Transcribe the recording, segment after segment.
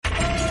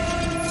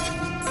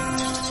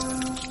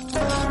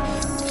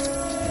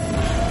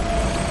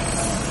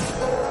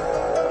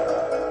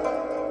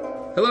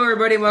Hello,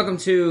 everybody, and welcome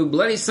to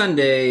Bloody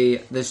Sunday,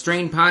 the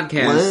Strain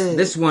Podcast. What?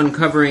 This one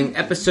covering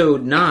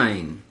episode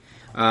 9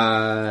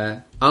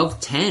 of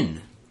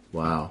 10.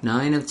 Wow.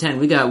 9 of 10.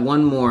 We got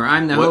one more.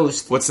 I'm the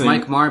host, what's the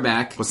Mike name?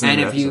 Marbach. What's the name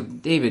and of if the you,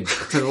 David,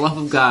 for the love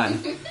of God,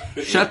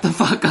 shut the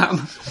fuck up.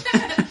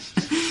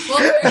 Well,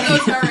 there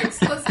goes our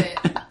explicit.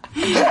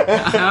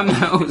 I'm the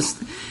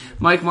host,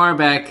 Mike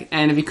Marbach,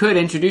 and if you could,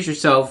 introduce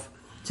yourself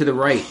to the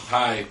right.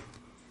 Hi,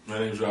 my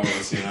name's Rob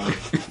Alessino.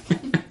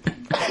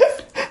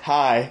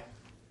 Hi.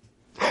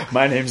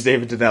 My name's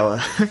David Danella.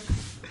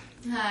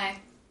 Hi,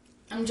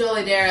 I'm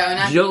Jolie Darrow, and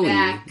I'm Jolie.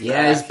 back.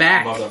 Yeah, he's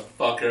back.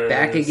 Motherfucker.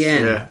 Back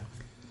again. Yeah.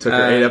 Took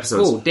her 8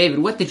 episodes. Cool. David,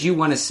 what did you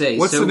want to say?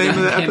 What's the name of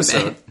the goddamn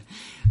episode?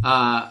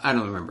 bad? I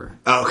don't remember.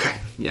 Oh, okay.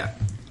 Yeah.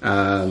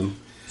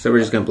 So we're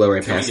just going to blow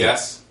right Can we past it.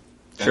 guess?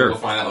 And Sure. we'll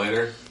find out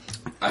later.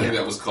 I think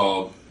that was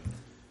called...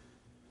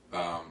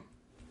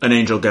 An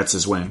angel gets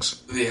his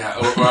wings. Yeah,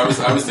 or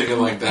I was thinking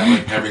like that,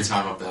 like every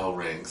time a bell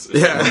rings.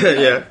 Yeah,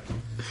 yeah.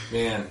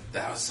 Man,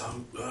 that was so...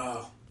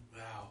 Oh,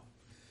 wow.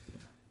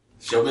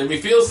 Show made me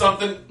feel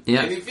something.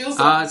 Yeah. Made me feel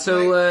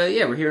something.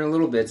 We're here in a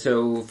little bit.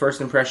 So,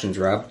 first impressions,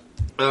 Rob.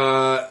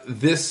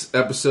 This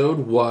episode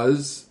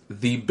was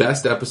the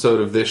best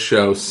episode of this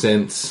show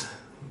since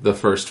the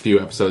first few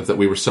episodes that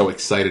we were so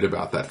excited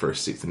about that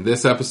first season.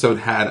 This episode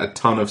had a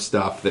ton of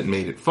stuff that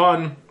made it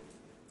fun.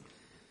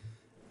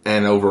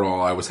 And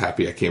overall, I was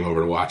happy I came over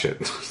to watch it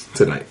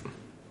tonight.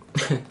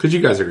 Because you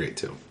guys are great,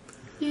 too.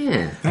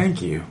 Yeah.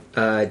 Thank you.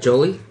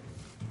 Jolie?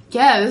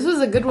 Yeah, this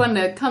was a good one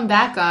to come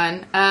back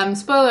on.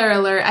 Spoiler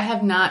alert, I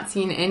have not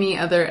seen any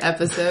other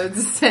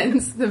episodes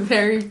since the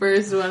very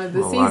first one of the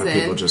A season. lot of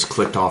people just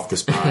clicked off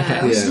this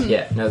podcast.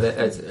 Yeah. No,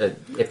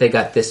 if they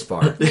got this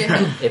far.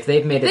 Yeah. If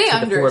they've made it They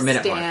to the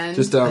 4-minute mark. understand.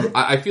 Just,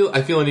 I feel I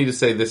need to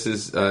say this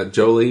is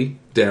Jolie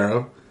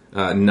Darrow,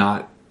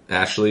 not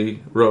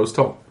Ashley Rose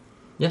Toll.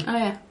 Oh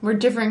yeah, we're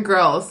different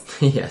girls.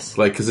 Yes.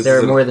 Like, 'cause this there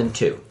is are a- more than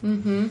 2.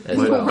 Mm-hmm. As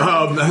well.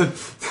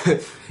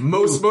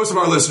 Most of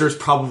our listeners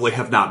probably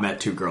have not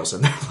met 2 girls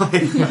in their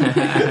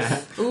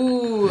life.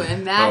 Ooh,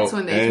 and that's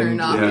when they and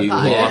turned off we the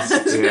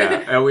podcast. lost.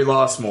 Yeah, and we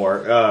lost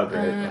more. Oh,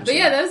 great. But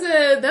yeah,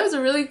 that was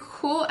a really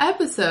cool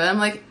episode. I'm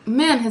like,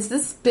 man, has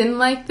this been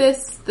like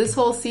this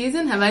whole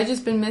season? Have I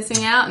just been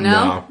missing out?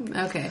 No.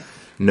 Okay.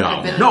 No.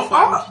 I've been No,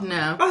 informed.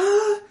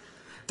 No.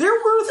 There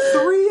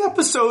were 3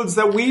 episodes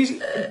that we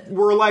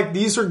were like,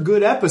 these are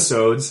good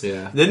episodes.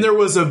 Yeah. Then there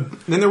was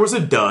a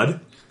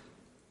dud.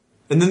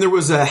 And then there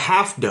was a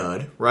half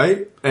dud,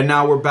 right? And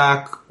now we're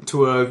back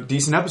to a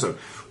decent episode.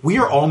 We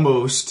are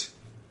almost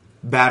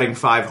batting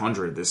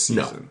 500 this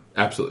No, season.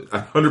 absolutely.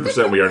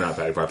 100% we are not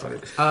batting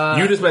 500.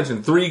 You just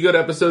mentioned 3 good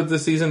episodes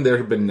this season. There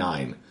have been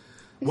 9.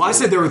 Well, I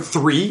said there were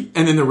 3,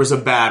 and then there was a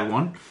bad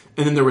one,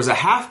 and then there was a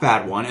half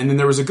bad one, and then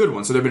there was a good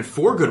one. So there have been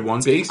 4 good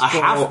ones, Baseball- a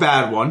half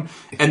bad one,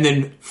 and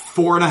then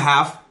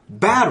 4.5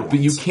 bad ones. But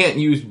you can't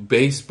use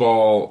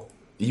baseball.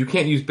 You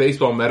can't use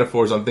baseball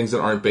metaphors on things that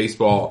aren't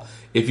baseball.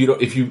 If you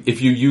don't, if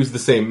you use the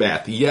same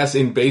math. Yes,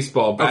 in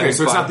baseball, batting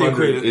so it's not the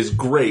 500 equation. is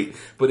great.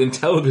 But in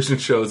television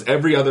shows,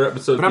 every other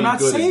episode But I'm being not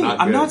good saying is not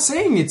I'm good. not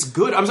saying it's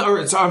good. I'm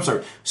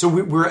sorry. So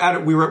we're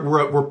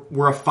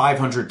a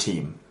 500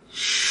 team,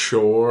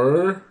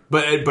 Sure.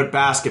 but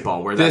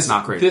basketball where that's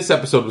not great. This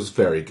episode was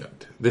very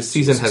good. This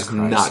season has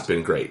Christ. not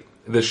been great.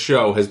 The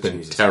show has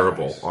been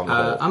terrible Christ. on the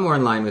whole. I'm more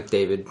in line with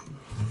David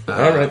All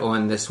right.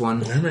 on this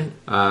one. All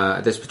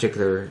right. This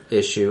particular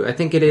issue. I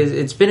think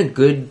it's been a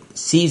good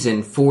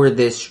season for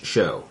this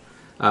show.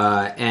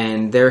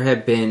 And there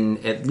have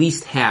been at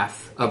least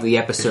half of the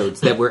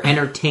episodes that were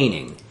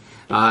entertaining.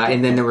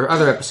 And then there were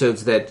other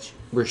episodes that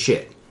were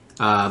shit,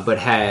 but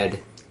had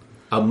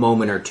a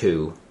moment or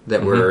two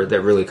that were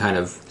that really kind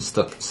of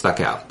stuck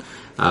out.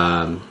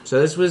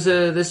 So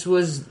this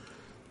was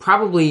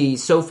probably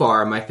so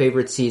far my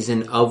favorite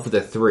season of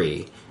the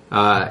 3.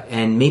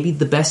 And maybe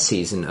the best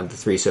season of the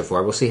 3 so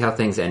far. We'll see how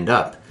things end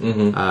up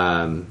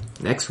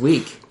next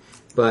week.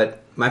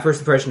 But my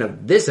first impression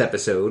of this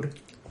episode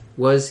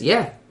was,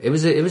 it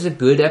was a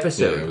good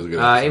episode. Yeah, it was a good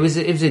episode.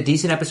 It was a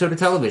decent episode of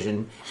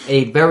television,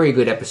 a very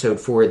good episode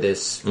for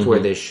this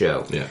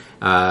show. Yeah.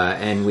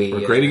 And we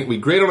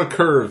grade on a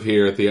curve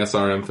here at the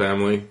SRM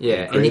family.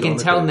 yeah, and Grade you can on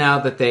a tell curve. now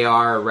that they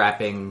are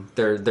wrapping.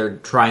 They're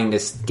trying to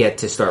get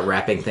to start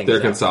wrapping things. They're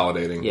up.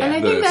 consolidating Yeah. And I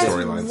the think that's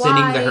storylines.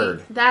 Thinning the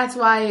herd. That's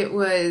why it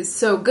was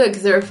so good,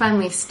 because there were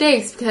finally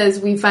stakes, because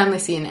we finally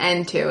see an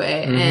end to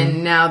it,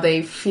 and now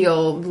they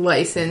feel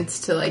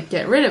licensed to like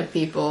get rid of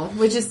people,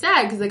 which is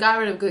sad because they got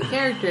rid of good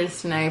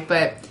characters tonight.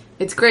 But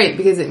it's great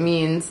because it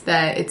means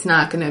that it's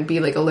not going to be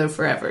like a live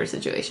forever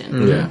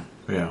situation. Yeah.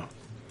 yeah.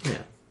 Yeah.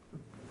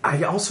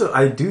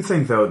 I do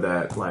think though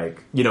that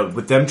like,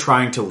 with them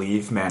trying to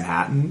leave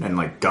Manhattan and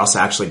like Gus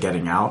actually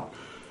getting out,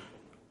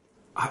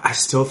 I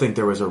still think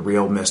there was a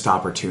real missed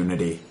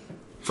opportunity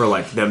for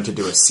like them to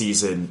do a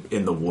season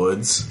in the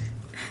woods.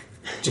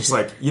 Just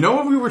like,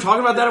 when we were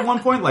talking about that at one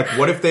point, like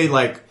what if they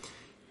went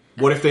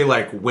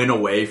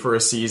away for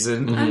a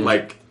season?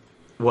 Like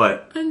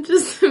what? I'm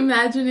just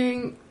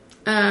imagining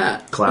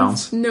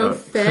Clowns? No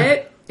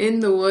Fett in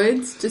the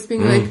woods, just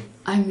being like,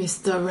 I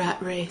missed the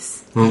rat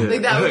race. Hmm.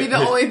 Like, that would be the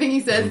only thing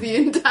he says the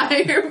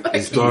entire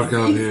fucking dark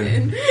out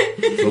season.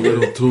 It's a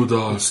little too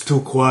dark. It's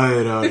too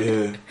quiet out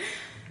here.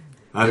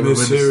 I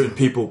miss hearing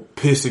people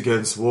piss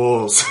against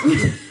walls. We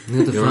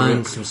need to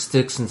find some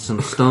sticks and some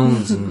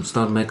stones and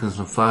start making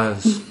some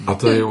fires. I'll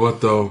tell you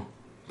what, though.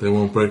 They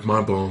won't break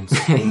my bones.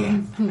 You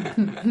ever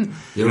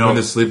been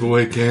to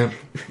sleepaway camp?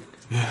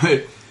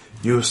 It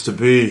used to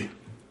be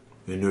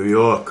in New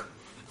York.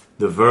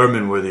 The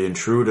vermin were the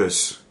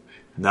intruders.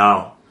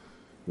 Now,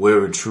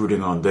 we're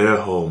intruding on their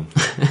home.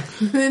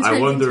 I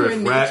wonder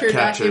if rat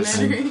catchers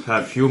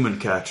have human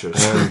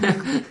catchers.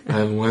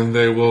 And when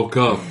they woke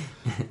up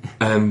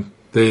and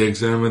they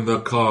examined the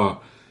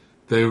car,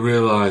 they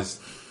realized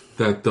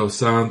that the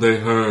sound they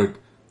heard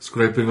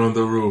scraping on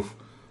the roof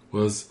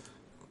was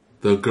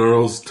the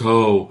girl's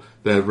toe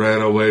that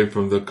ran away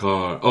from the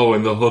car. Oh,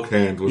 and the hook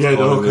hand was Yeah, the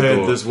calling hook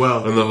hand door. as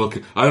well. And the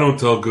hook. I don't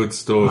tell good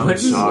stories.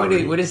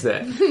 What is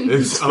that?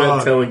 It's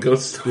telling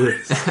ghost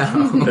stories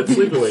at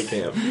sleepaway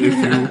camp.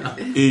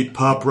 if you eat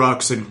Pop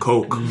Rocks and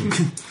Coke,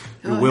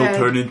 you will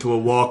turn into a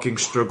walking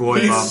Strigoi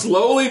He's bomb.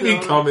 slowly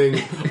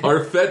becoming.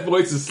 Our Fett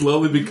voice is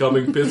slowly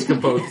becoming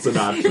Piscopo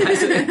Sinatra.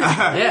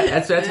 Yeah,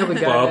 that's how we Ba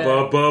got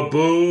ba ba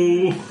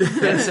boo.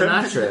 Ben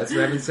Sinatra. That's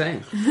what I've been saying.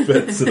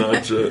 Fett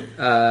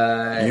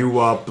Sinatra. You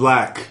are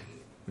black,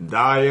 and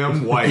I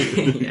am white.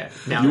 Yeah.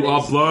 You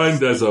are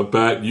blind as a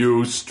bat,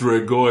 you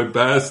Strigoi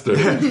bastard.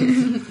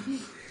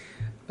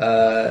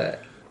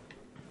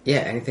 Yeah.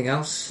 Anything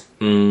else?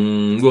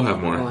 We'll have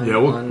more. Yeah,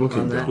 we'll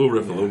keep that. We'll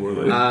riff a little more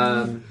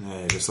later.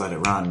 Hey, just let it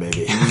run,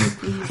 baby.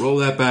 Roll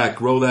that back.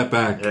 Roll that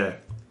back. Yeah.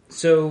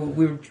 So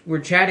we're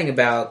chatting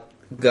about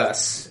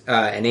Gus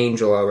and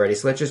Angel already.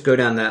 So let's just go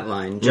down that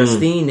line.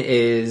 Justine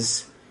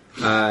is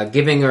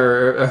giving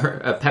her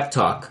a pep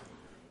talk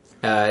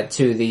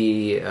to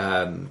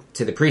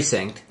the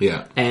precinct.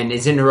 Yeah. And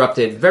is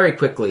interrupted very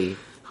quickly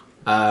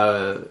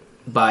by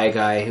a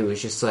guy who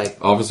is just like,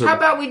 Officer. "How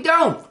about we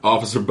don't?"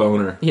 Officer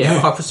Boner.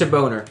 Yeah, Officer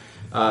Boner,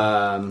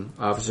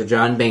 Officer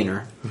John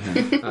Boehner.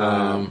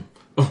 The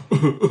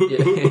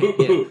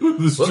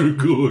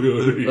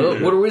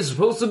Strigoi. What are we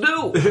supposed to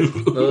do?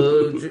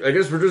 I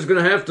guess we're just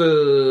gonna have to.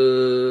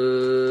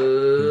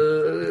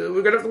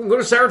 We're gonna have to go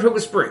to Saratoga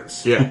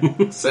Springs. Yeah.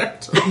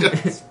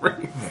 Saratoga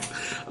Springs.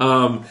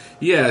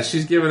 Yeah,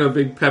 she's giving a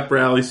big pep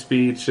rally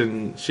speech,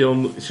 and she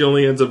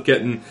only ends up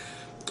getting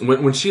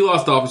when she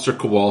lost Officer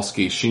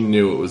Kowalski, she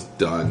knew it was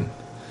done.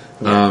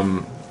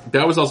 Yeah.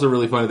 That was also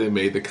really funny. They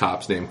made the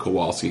cop's name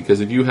Kowalski because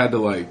if you had to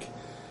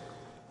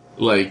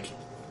like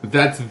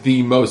that's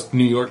the most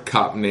New York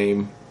cop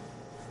name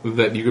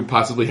that you could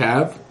possibly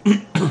have.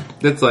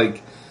 That's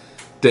like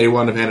day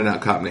one of handing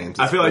out cop names.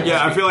 I feel like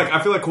I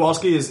feel like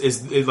Kowalski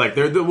is like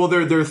there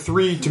are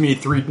three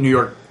New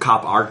York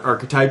cop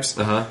archetypes.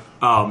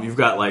 You've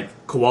got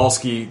like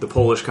Kowalski, the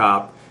Polish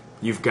cop.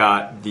 You've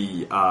got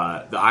the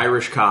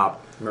Irish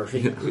cop,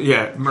 Murphy.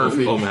 Yeah,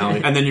 Murphy.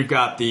 O'Malley. And then you've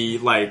got the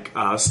like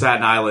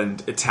Staten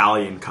Island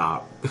Italian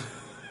cop.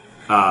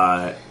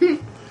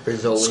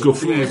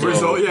 Rizzoli.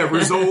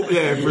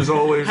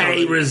 Rizzoli.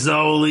 Hey,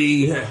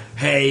 Rizzoli.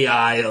 Hey,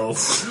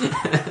 Isles.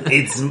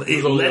 Let's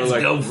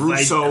like go fight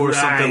Russo or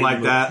crime. something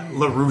like that.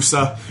 La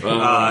Russa.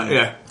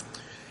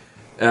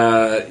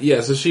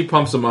 Yeah, so she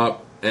pumps him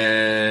up,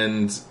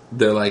 and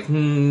they're like,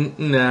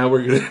 nah,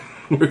 we're gonna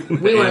We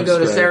want to go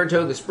to hamstring.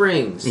 Saratoga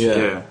Springs.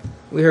 Yeah.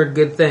 We heard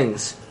good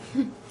things.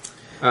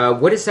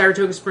 What is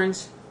Saratoga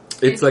Springs?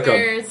 It's like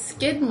where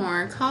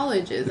Skidmore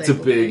College is. it's a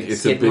big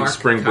Skidmark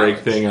spring break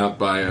College. thing up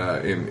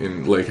by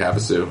in Lake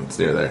Havasu. It's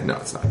near there. No,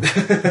 it's not.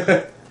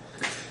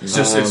 It's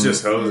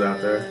just hoes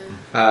out there.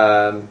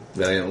 That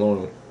ain't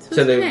lonely.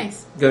 So they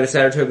nice. go to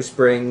Saratoga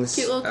Springs.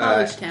 Cute little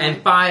college town.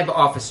 And 5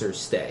 officers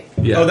stay.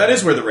 Yeah. Oh, that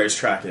is where the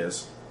racetrack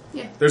is.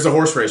 Yeah. There's a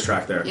horse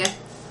racetrack there. Yeah.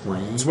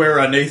 It's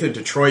where Nathan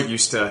Detroit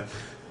used to,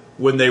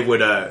 when they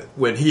would,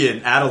 when he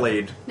and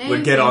Adelaide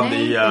would get on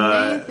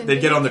Nathan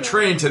they'd get on the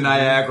Detroit. train to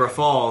Niagara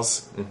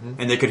Falls,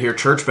 and they could hear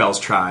church bells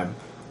chime.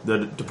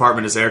 The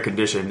department is air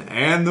conditioned,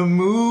 and the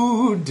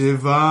mood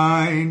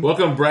divine.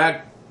 Welcome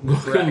back.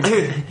 God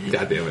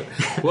damn it.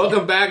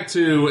 Welcome back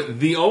to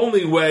The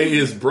Only Way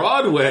is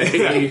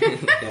Broadway.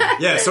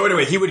 Yeah. So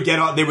anyway, he would get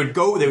on. They would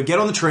get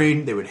on the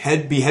train. They would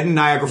be heading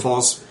Niagara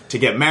Falls to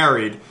get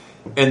married,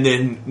 and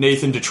then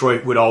Nathan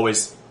Detroit would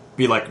always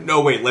be like,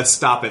 "No, wait, let's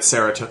stop at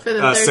Saratoga." For the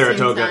 13th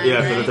Saratoga, time,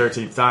 yeah, for right?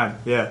 the 13th time,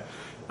 yeah.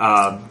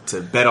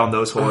 To bet on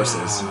those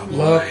horses.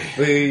 Luck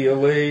be a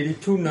lady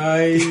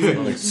tonight.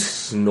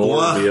 Snore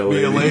Luck be a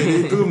be a lady.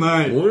 lady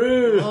tonight.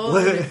 Oh,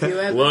 if you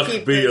ever Luck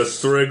keep be a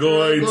this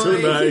Strigoi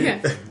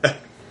Strigoi.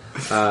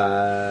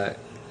 tonight.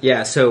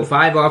 Yeah, so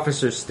 5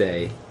 officers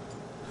stay.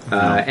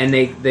 And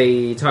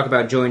they talk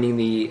about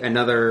joining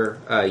another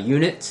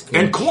unit.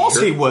 And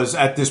Kowalski was,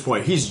 at this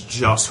point, he's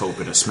just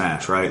hoping to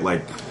smash, right?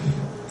 Like,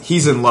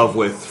 he's in love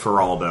with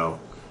Feraldo.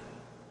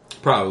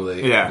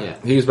 Probably. Yeah.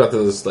 He was about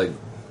to just like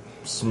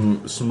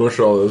smush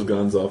all those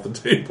guns off the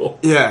table.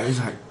 Yeah,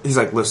 he's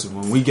like, listen,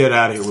 when we get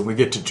out of here, when we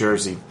get to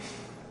Jersey,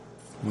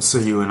 we'll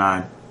see you and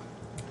I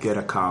get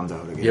a condo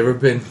together. You ever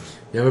been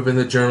You ever been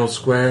to Journal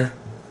Square?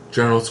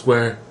 Journal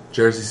Square,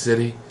 Jersey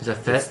City. Is that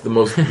fit? It's the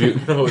most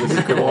beautiful. No, this is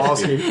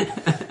Kowalski.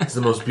 It's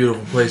the most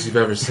beautiful place you've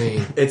ever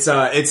seen.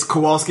 It's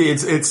Kowalski.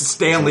 It's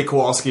Stanley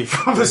Kowalski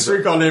from the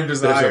Street Called Named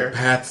Desire. There's a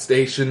Path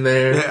Station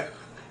there. Yeah.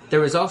 There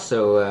was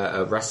also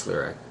a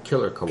wrestler, a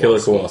Killer Kowalski. Killer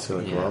Kowalski.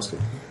 Killer Kowalski.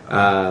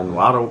 A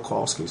lot of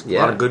Kowalskis. Yeah.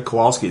 A lot of good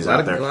Kowalskis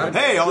out there.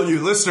 Hey, all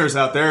you listeners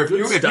out there, if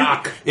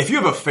you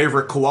have a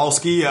favorite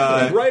Kowalski,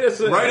 Write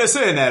us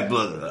in. at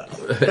blah, blah, blah.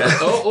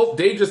 Oh,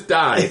 Dave just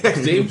died.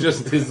 Dave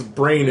his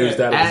brain oozed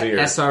out of At his ear.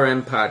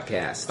 SRM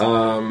Podcast.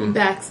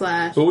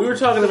 Backslash. But we were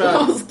talking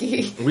about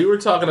Kowalski.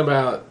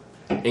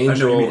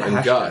 Angel and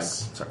hashtag.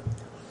 Gus Sorry.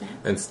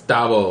 and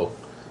Stavo.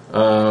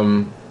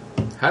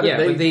 How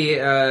did they?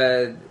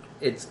 But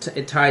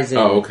it ties in.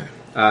 Oh,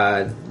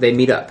 okay. They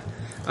meet up.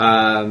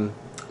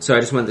 So I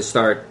just wanted to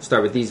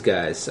start with these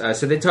guys.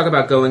 So they talk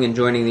about going and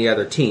joining the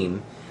other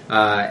team,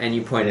 and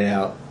you pointed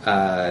out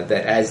that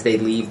as they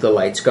leave, the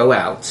lights go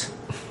out.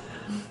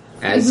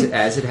 As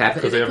it happens,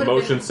 Because they have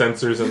motion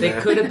sensors in They there.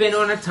 could have been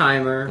on a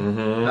timer.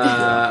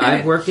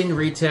 I've worked in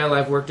retail.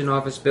 I've worked in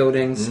office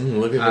buildings.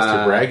 Look at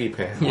Mr. Braggy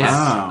Pants. Yes,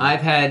 Wow.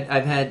 I've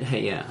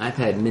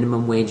had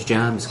minimum wage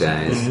jobs,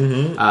 guys.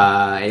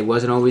 It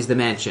wasn't always the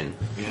mansion.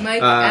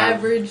 Mike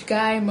Average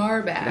Guy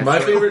Marback.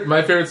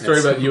 My favorite story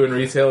about you in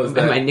retail is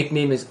And my that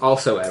nickname is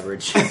also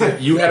average.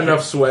 you had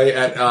enough sway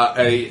at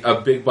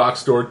a big box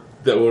store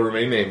that will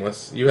remain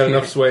nameless. You had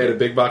enough sway at a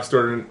big box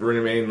store to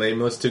remain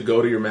nameless to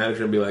go to your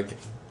manager and be like,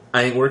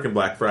 I ain't working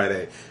Black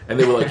Friday. And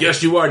they were like,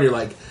 yes, you are. And you're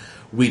like,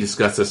 we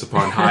discussed this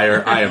upon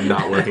hire. I am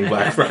not working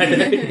Black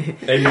Friday.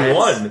 And you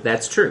won.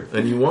 That's true.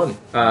 And you won.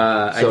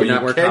 I So did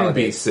not work you can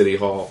holidays. beat City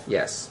Hall.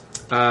 Yes,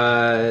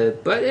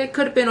 but it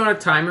could have been on a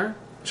timer.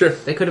 Sure.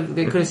 They could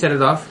have set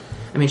it off.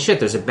 I mean, shit.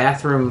 There's a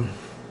bathroom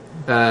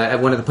at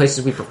one of the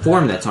places we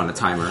perform that's on a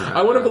timer.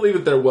 I want to believe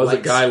that there was lights.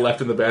 a guy left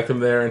in the bathroom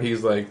there, and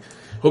he's like,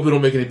 hope we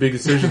don't make any big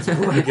decisions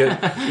before I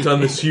get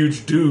done this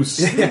huge deuce.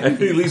 And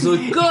he leaves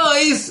like,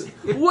 guys,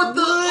 what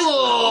the...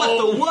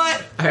 Oh,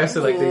 what? I have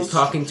to he's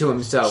talking to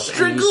himself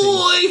and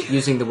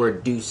using the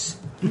word deuce.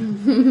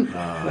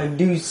 My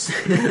deuce.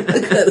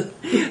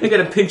 I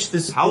gotta pinch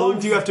this. How long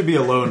do you have to be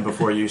alone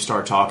before you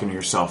start talking to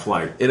yourself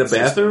like In a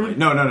bathroom?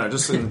 No,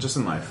 just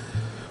in life.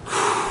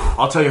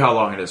 I'll tell you how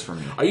long it is for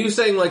me. Are you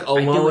saying like do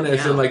alone it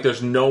as in now. like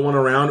there's no one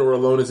around, or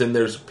alone as in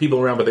there's people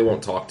around but they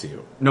won't talk to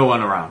you? No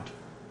one around.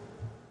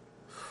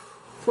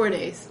 4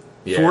 days.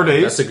 Yeah, 4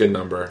 days? That's a good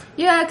number.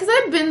 Yeah, because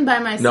I've been by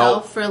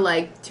myself No. for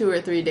like 2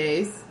 or 3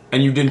 days.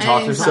 And you didn't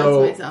talk to I didn't yourself?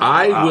 talk to So myself.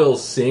 I Wow. will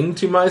sing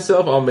to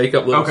myself. I'll make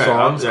up little Okay,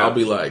 songs. yeah. I'll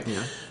be like,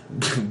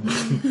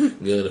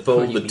 gonna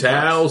fold you the be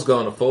towels,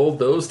 gonna fold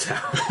those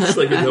towels.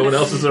 Like if no one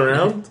else is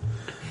around.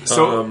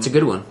 So It's a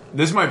good one.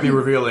 this might be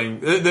revealing.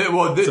 This a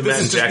Matt is and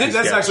just, Jackie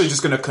that's sketch. actually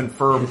just going to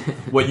confirm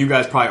what you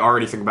guys probably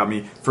already think about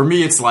me. For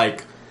me, it's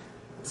like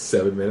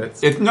 7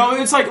 minutes. it's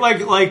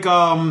like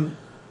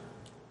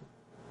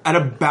at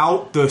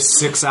about the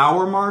 6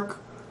 hour mark,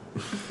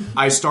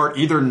 I start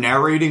either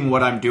narrating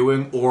what I'm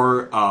doing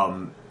or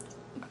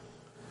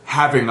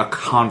having a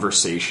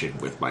conversation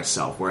with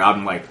myself where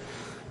I'm like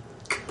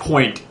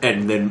point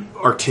and then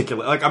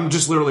articulate. Like I'm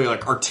just literally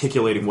like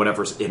articulating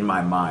whatever's in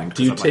my mind.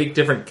 Do you 'Cause I'm take like,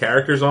 different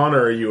characters on,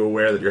 or are you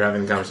aware that you're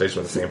having a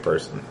conversation with the same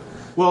person?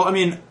 well, I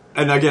mean,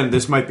 and again,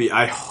 this might be.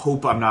 I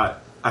hope I'm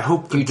not. I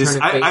hope Do you this.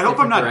 turn and face I hope I'm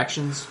different not.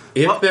 directions?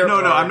 If Well, there no,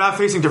 are, I'm not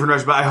facing different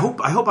directions. But I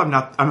hope I'm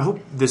not. I hope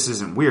this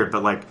isn't weird.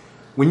 But like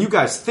when you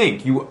guys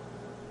think you.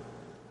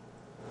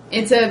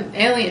 It's an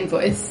alien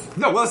voice.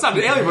 No, well, it's not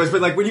an alien voice, but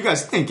like when you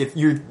guys think, if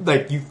you're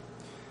like you.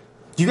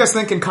 Do you guys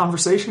think in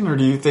conversation, or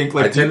do you think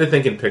like? I tend to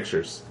think in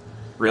pictures.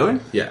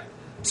 Really? Yeah.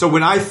 So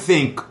when I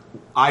think,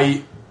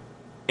 I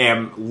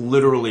am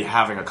literally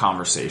having a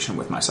conversation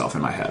with myself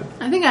in my head.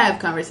 I think I have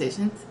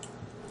conversations.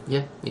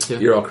 Yeah, me too.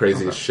 You're all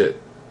crazy as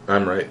shit.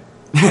 I'm right.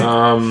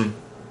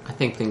 I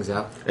think things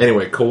out.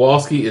 Anyway,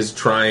 Kowalski is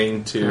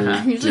trying to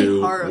I'm usually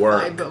do horrified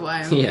work. by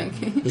why I'm Yeah,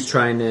 thinking. he's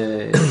trying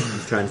to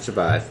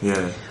survive.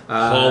 Yeah.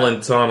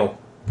 Holland Tunnel.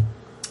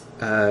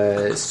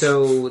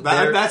 So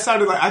they're- That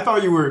sounded like I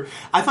thought you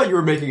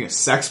were making a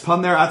sex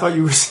pun there. I thought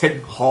you were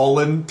saying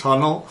Holland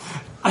Tunnel.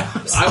 I'm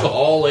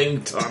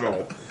hauling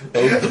tunnel. I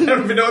don't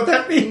even know what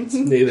that means.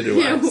 Neither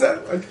do I. Is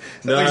that like,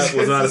 No, it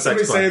was not a sex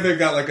somebody pun. saying they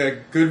got like a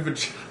good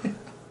vagina.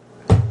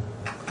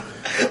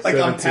 like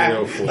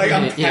 1704.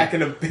 I'm Yeah.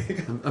 packing a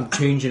big. I'm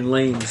changing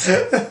lanes.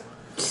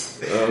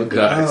 Oh,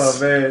 guys.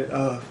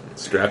 Man.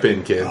 Strap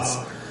in, kids.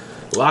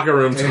 Locker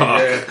room talk.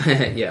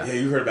 Yeah, Yeah.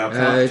 you heard about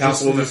just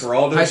Councilwoman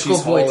Feraldo. high school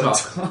She's boy Holland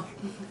talk. Tunnel.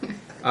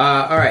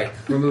 All right,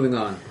 we're moving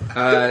on.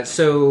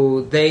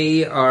 So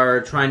they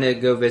are trying to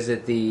go pay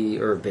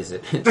a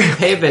visit.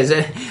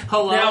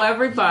 Hello, Now-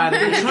 everybody.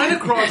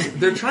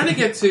 They're trying to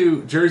get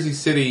to Jersey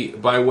City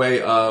by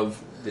way of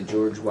The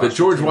George the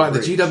Washington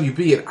Bridge.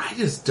 GWB, and I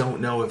just don't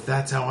know if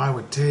that's how I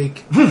would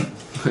take.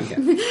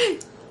 Okay.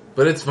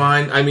 But it's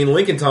fine. I mean,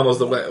 Lincoln Tunnel's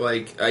the way,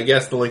 like, I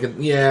guess the Lincoln,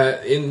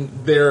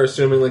 they're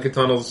assuming Lincoln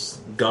Tunnel's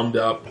gummed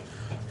up. You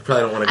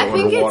probably don't want to I go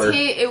think underwater.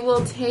 it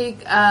will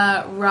take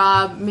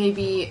Rob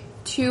maybe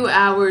 2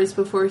 hours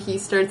before he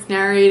starts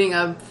narrating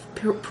a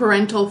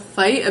parental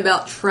fight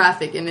about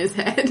traffic in his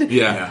head.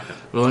 Yeah.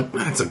 We're like,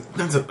 but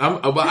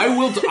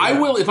I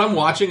will, if I'm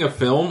watching a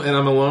film and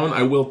I'm alone,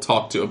 I will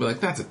talk to it. I'll be like,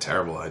 that's a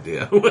terrible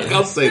idea. Like,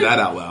 I'll say that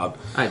out loud.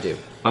 I do.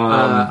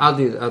 I'll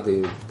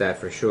do that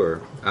for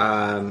sure.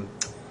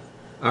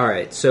 All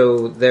right,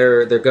 so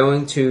they're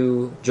going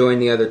to join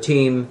the other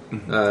team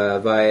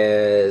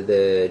via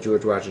the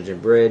George Washington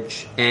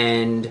Bridge,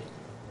 and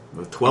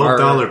The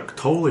 $12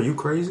 toll? Are you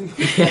crazy?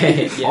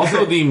 yeah.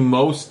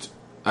 Also,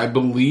 I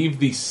believe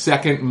the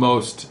second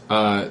most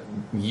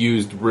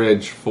used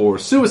bridge for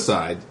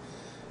suicide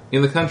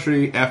in the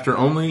country after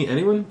only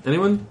anyone?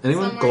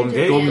 Somewhere Golden in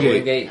Gate? Japan.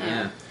 Golden Gate.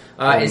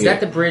 Yeah. Is that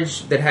the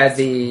bridge that had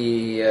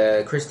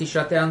the Christie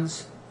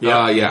shutdowns?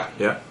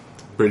 Yeah.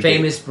 Bridge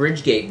Famous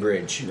Bridgegate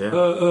Bridge. Yeah.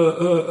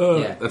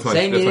 Yeah. That's my-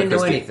 Saying that's they my didn't know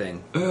Christie.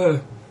 anything.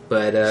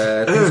 But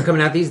things are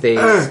coming out these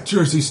days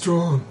Jersey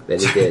Strong.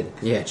 that it did.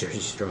 Yeah, Jersey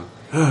Strong.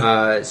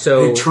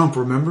 So Hey, Trump,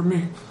 remember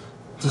me?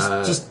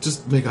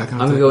 Just make eye contact. I'm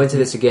going to go into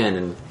this again,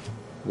 and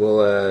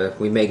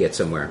we may get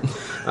somewhere.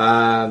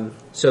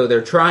 So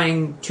they're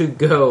trying to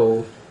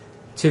go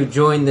to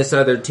join this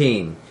other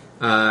team,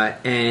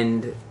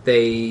 and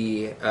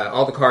they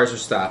all the cars are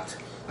stopped.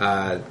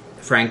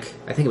 Frank,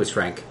 I think it was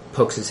Frank,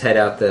 pokes his head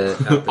out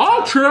the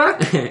I'll try.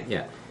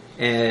 yeah,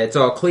 and it's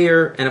all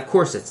clear, and of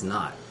course it's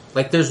not.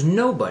 Like there's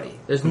nobody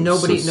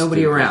nobody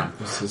stupid. around,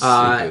 This is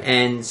stupid.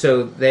 and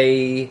so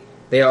they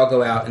all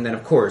go out, and then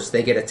of course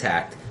they get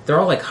attacked. They're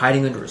all like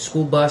hiding under a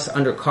school bus,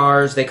 under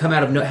cars. They come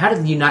out of no. How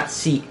did you not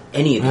see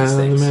any of these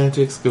things?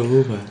 Magic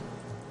school bus.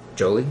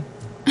 Jolie,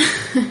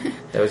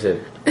 that was a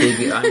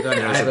big.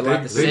 I have a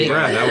lot to say. Big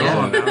breath. That was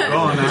on. Go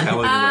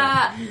on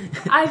now.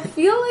 I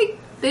feel like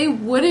they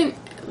wouldn't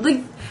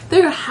like.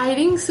 They're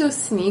hiding so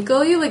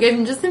sneakily. Like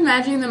I'm just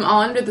imagining them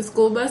all under the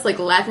school bus, like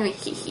laughing, like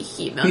hee hee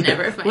hee. They'll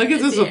never find Like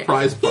it's a us here.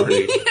 surprise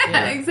party.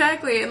 Yeah,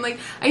 exactly. And like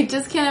I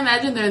just can't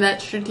imagine they're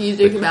that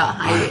strategic about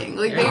hiding.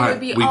 Like they would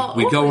be all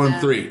we go over on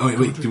them. 3. Oh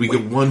wait, do we go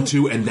 1,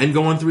 2, and then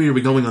go on 3? Or are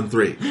we going on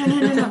 3?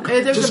 No.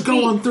 There's Just a go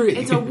beat. on 3.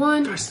 It's a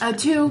 1, a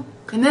 2,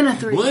 and then a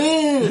 3.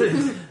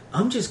 What?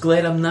 I'm just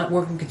glad I'm not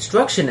working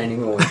construction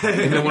anymore.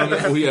 And then one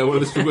of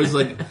the street boys is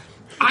like,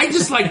 I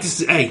just like to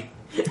say,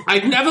 I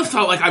never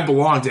felt like I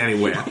belonged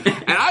anywhere.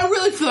 And I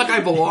really feel like I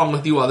belong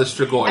with you other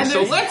Strigoi. And So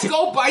there's- let's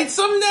go bite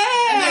some And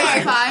there's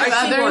nails! 5 I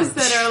see others one.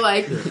 that are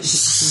like,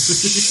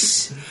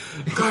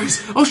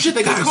 Guys, Oh shit,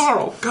 they got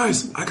Carl.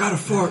 Guys, I got a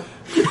fart.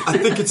 I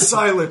think it's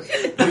silent.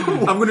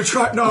 I'm gonna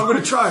try. No, I'm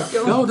gonna try.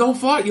 No, don't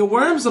fart. Your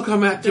worms will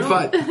come at your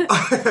butt.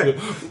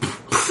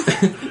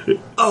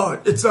 Oh,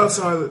 it's not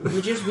silent.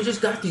 we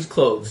just got these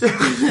clothes.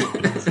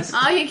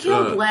 oh, you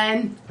killed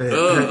Glenn.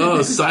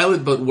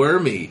 Silent but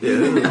wormy.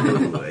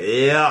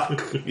 Yeah.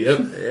 Yep.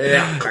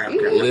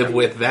 Live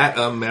with that,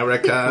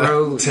 America.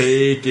 Gross.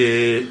 Take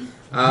it.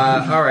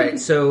 All right,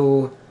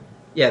 so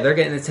yeah, they're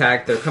getting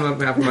attacked. They're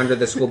coming out from under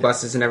the school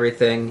buses and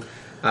everything,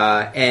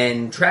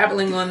 and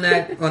traveling on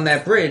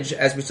that bridge,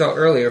 as we saw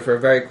earlier for a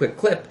very quick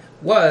clip,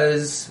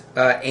 was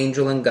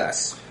Angel and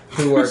Gus,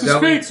 who are This is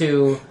going great.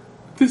 to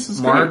This is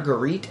great.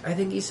 Marguerite. I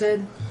think he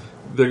said.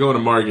 They're going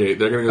to Margate.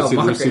 They're going to go see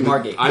Lucy.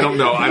 Margate. I don't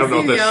know. I don't know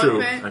if Lucy the that's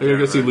true. elephant. They're going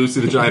to go see Lucy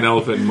the giant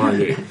elephant in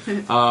Margate.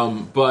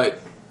 But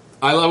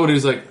I love when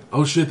he's like,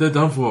 "Oh shit, they're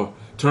done for.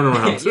 Turn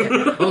around."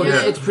 Oh,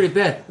 it's pretty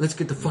bad. Let's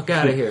get the fuck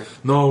out of here.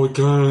 No, we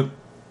can't.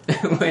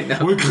 Wait,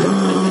 no. We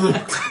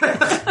can't.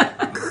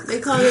 They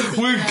call it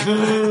We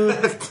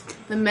can't.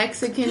 the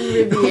Mexican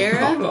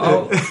Riviera.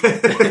 Oh,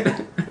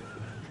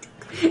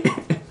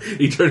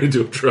 He turned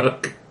into a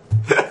truck.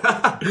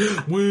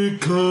 We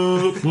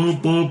can't.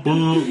 Bum, bum,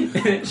 bum.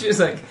 it's just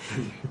like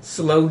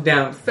slowed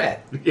down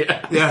fat.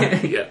 Yeah.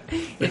 Yeah.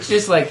 It's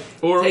just like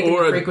taking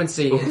or the a-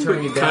 frequency and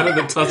turning it down. Kind of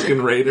the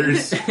Tusken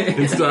Raiders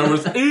in Star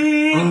Wars.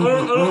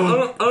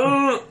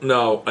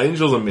 No,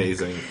 Angel's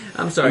amazing.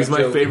 I'm sorry, He's my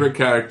Joe. favorite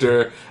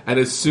character. And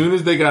as soon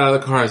as they got out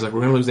of the car, I was like, we're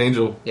going to lose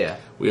Angel. Yeah.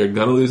 We are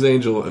going to lose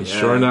Angel. And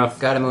sure enough,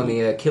 Got him on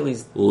the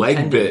Achilles leg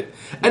tendon. bit.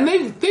 And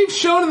they've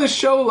shown in the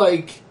show,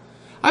 like,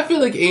 I feel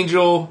like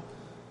Angel,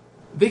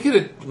 they could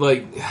have,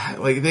 like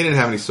they didn't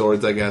have any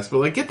swords, I guess, but,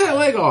 like, get that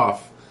leg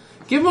off.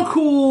 Give him a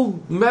cool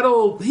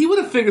metal, he would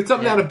have figured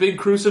something Yeah. out, a big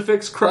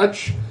crucifix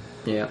crutch.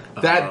 Yeah.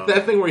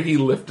 That thing where he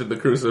lifted the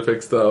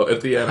crucifix, though,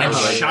 at the end. I And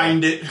was like,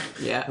 shined it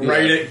Yeah.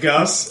 right at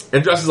Gus.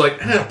 and Josh is like,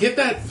 get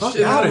that Fuck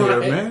shit out of my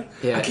here, head." man.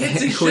 Yeah. I can't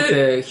see With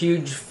shit. the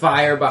huge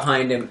fire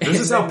behind him.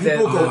 This is how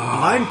people go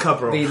blind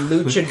cover. The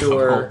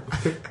luchador.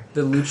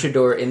 The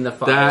luchador in the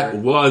fire. That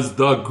was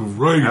the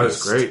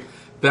greatest.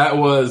 That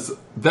was great.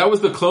 That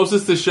was the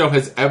closest this show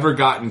has ever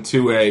gotten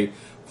to a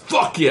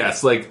fuck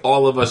yes, like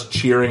all of us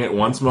cheering at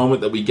once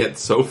moment that we get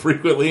so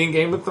frequently in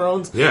Game of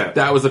Thrones. Yeah.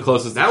 That was the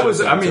closest. That this was.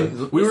 show's I gotten mean,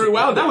 to. We were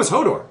wow. That was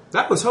Hodor.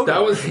 That was Hodor.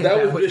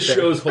 That was this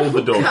show's hold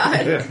the door.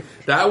 Yeah.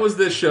 That was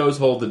this show's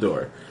hold the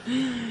door.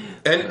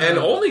 And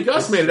only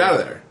Gus made it out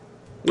of there,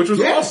 which was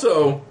Yeah.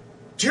 also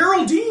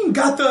Geraldine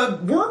got the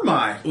worm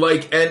eye.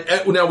 like and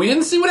now we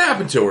didn't see what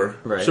happened to her,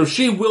 Right. so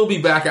she will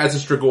be back as a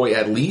Strigoi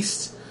at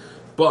least.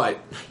 But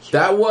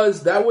that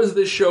was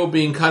this show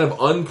being kind of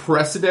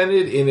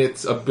unprecedented in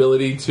its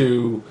ability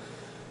to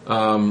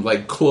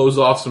like close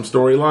off some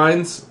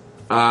storylines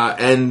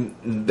and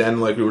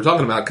then, like we were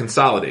talking about,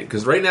 consolidate.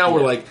 Because right now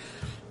we're like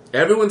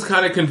everyone's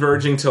kind of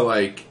converging to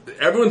like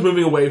everyone's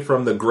moving away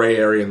from the gray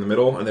area in the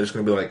middle, and they're just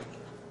going to be like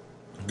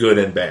good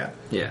and bad.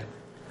 Yeah.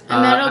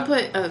 And that'll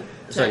put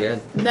Sorry, go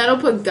ahead. that'll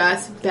put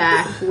Gus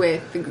back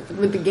with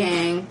the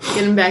gang,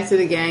 get him back to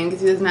the gang because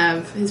he doesn't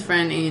have his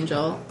friend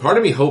Angel. Part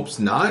of me hopes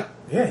not.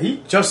 Yeah,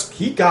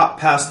 he got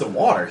past the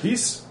water.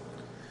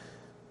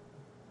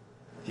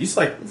 He's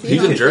like Is he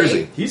He's in home Jersey.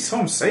 safe? he's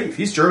home safe.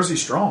 He's Jersey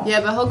strong.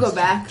 Yeah, but he'll go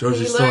back. Jersey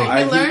He strong.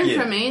 learned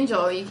Yeah. from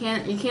Angel. You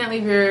can't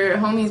leave your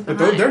homies But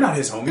behind. they're not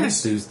his This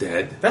homies. dude's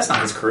dead. That's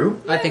not his crew.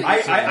 I think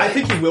I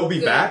think he will be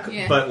Good, back,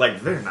 yeah. but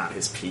like they're not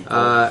his people.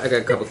 I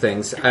got a couple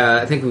things.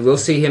 I think we will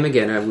see him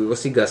again. We will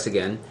see Gus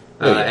again,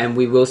 yeah. and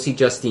we will see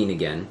Justine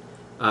again.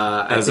 As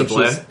I a think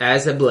Blair? she's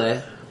as a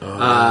Blair,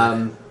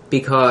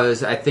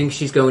 because I think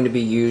she's going to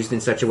be used in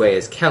such a way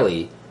as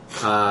Kelly.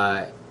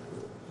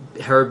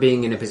 Her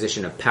being in a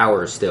position of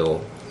power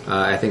still,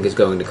 I think, is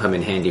going to come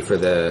in handy for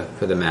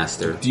the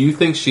master. Do you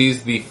think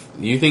she's the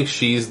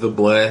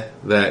Bleh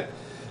that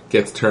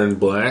gets turned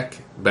back?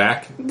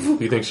 Do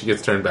you think she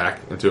gets turned back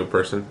into a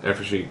person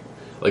after she,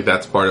 like,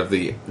 that's part of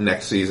the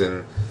next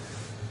season?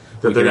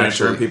 That they're can going to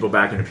turn actually- people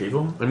back into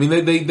people. I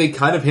mean, they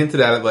kind of hinted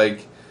at it,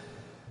 like,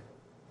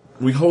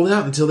 we hold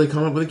out until they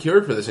come up with a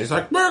cure for this. And he's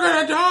like, we're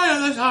gonna die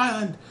on this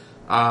island.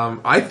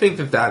 I think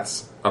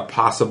that's a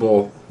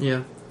possible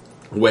Yeah,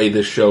 way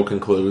this show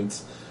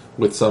concludes,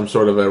 with some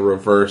sort of a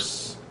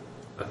reverse.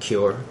 a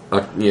cure.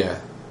 Yeah.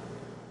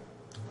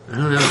 I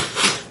don't know.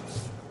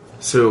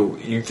 So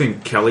you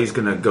think Kelly's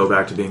going to go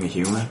back to being a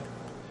human?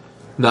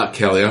 Not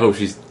Kelly. I hope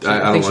she's. I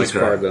don't think like she's her.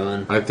 far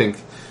gone. I think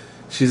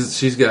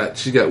she's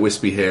got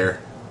wispy hair.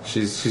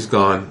 She's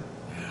gone.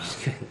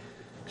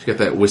 She's got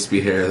that wispy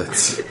hair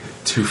that's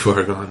too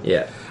far gone.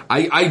 Yeah.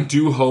 I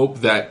do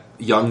hope that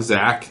young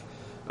Zach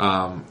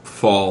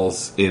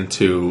falls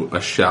into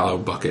a shallow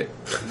bucket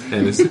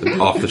and is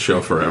off the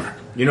show forever.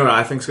 You know what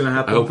I think's going to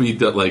happen? I hope he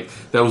did, like,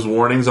 those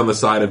warnings on the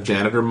side of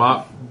janitor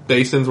mop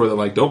basins where they're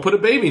like, don't put a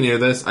baby near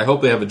this. I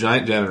hope they have a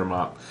giant janitor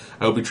mop.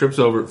 I hope he trips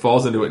over it,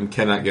 falls into it, and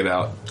cannot get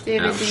out.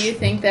 David, do you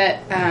think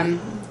that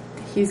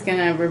he's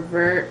gonna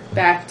revert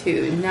back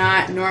to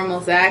not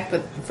normal Zach,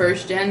 but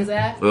first gen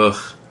Zach? Ugh.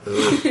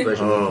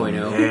 Version Oh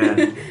 1.0.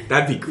 man,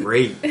 that'd be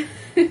great.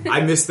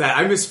 I miss that.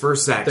 I miss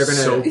first Zach They're gonna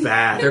so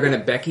bad. They're gonna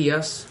Becky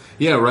us.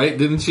 Yeah, right?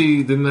 Didn't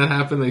that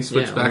happen? They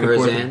switched back and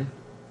forth. Roseanne.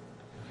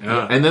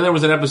 Yeah. And then there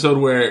was an episode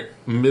where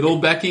Middle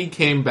Becky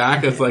came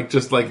back as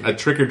just like a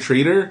trick or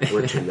treater,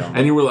 We're too young.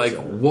 and you were like,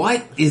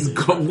 "What is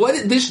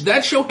this?"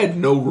 That show had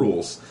no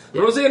rules.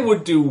 Yeah. Roseanne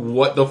would do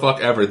what the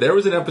fuck ever. There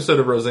was an episode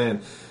of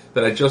Roseanne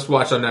that I just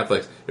watched on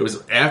Netflix. It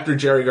was after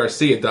Jerry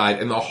Garcia died,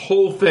 and the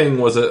whole thing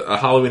was a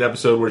Halloween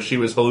episode where she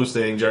was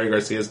hallucinating Jerry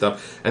Garcia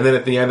stuff. And then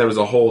at the end, there was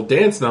a whole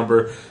dance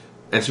number,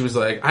 and she was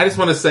like, "I just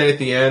want to say at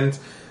the end."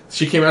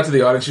 She came out to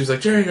the audience. She was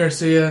like, "Jerry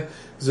Garcia."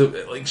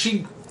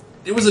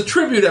 It was a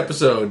tribute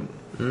episode.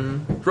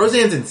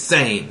 Roseanne's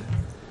insane.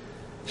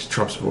 She's a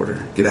Trump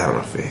supporter. Get out of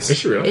my face. Is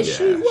she really? Is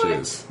she? What? She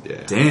is.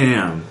 Yeah.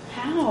 Damn.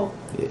 How?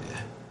 Yeah.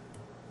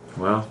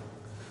 Well,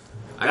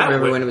 I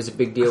remember when it was a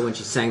big deal when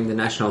she sang the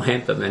national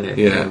anthem, and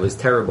Yeah. it was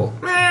terrible.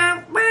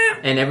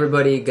 And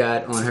everybody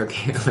got on her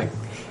like,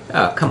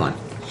 "Oh, come on,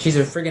 she's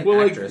a friggin' Well,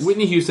 like actress."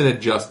 Whitney Houston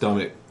had just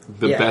done it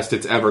the Yeah. best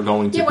it's ever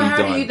going to Yeah, be well, how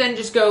done. do you then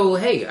just go,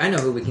 "Hey, I know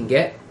who we can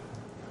get"?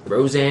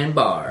 Roseanne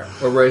Barr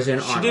or Roseanne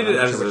she Arnold. did it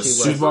I'm as sure a what she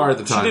Super was. Bar at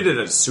the She time. did it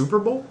at a Super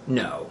Bowl.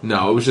 No,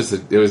 No, it was just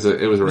it was a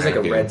it was like a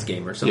random game. Reds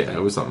game or something. Yeah,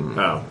 it was something.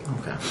 Oh,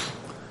 okay.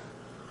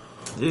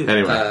 Yeah.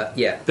 Anyway,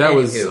 Yeah, that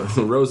was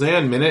anywho.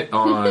 Roseanne Minute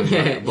on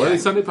Yeah. Bloody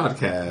Sunday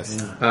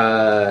podcast.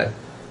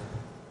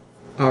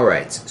 All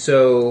right,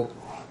 so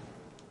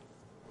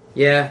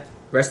yeah,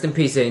 rest in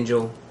peace,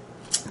 Angel.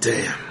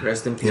 Damn.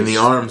 Rest in peace. In the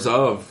arms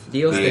of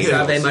Dios the te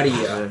salve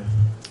angels.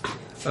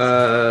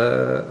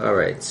 Maria. All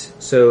right,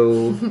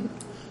 so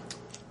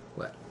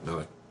what?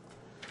 No,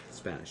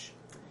 Spanish.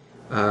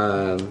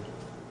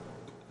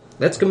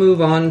 Let's go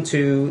move on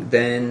to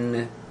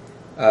then.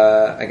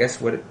 I guess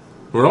what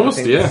we're almost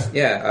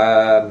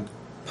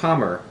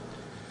Palmer.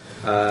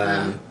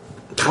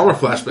 Palmer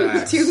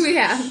flashbacks. Do we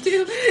have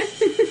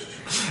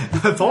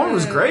to? Palmer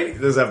was great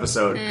this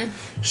episode.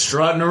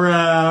 Strutting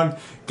around,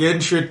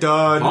 getting shit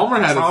done. Palmer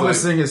had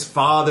promising his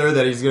father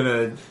that he's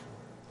gonna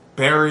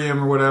bury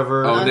him or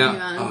whatever. Oh, Talking now,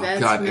 about oh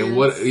god, and investments.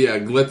 what? Yeah,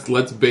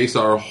 let's base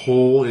our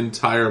whole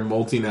entire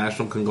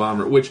multinational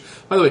conglomerate. Which,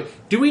 by the way,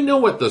 do we know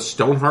what the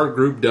Stoneheart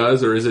Group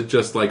does, or is it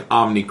just like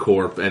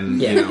Omnicorp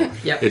and Yeah. you know,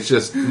 Yep. it's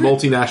just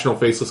multinational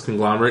faceless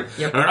conglomerate?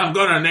 Yep. And I'm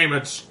gonna name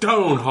it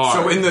Stoneheart.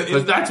 So in the-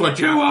 'cause that's what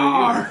you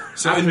are.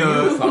 So in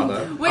the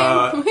Father.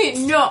 Wait,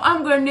 no,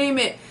 I'm gonna name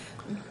it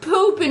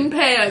Poopin'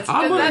 Pants,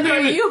 I'm because gonna that's what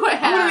name it. you would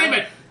I'm gonna have. name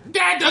it.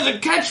 Dad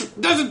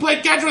doesn't play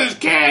catch with his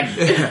kid.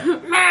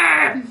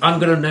 I'm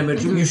gonna name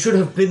it. You should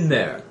have been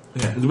there.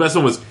 The best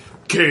one was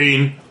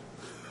Kane.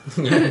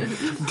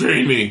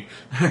 Kane me.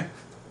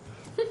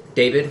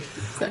 David?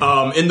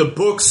 In the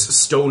books,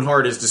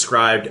 Stoneheart is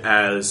described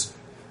as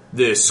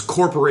this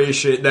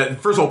corporation that,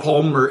 first of all,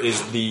 Palmer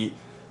is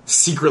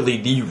secretly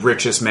the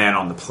richest man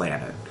on the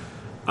planet.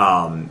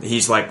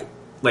 He's like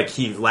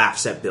he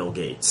laughs at Bill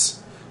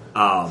Gates.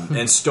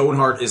 And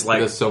Stoneheart is like...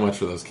 He does so much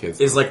for those kids.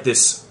 Is like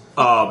this...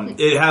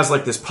 it has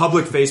like this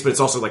public face, but it's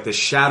also like this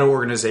shadow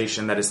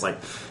organization that is like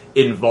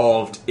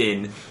involved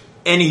in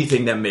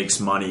anything that makes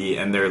money,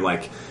 and they're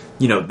like...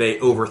 they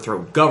overthrow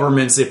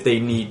governments if they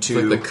need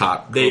to. Like the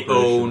cop. They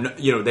own,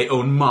 they own they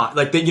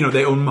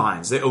own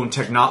mines. They own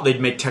they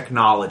make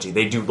technology.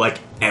 They do like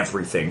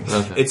everything.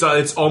 Okay.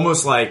 It's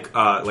almost like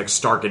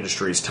Stark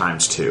Industries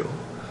times 2.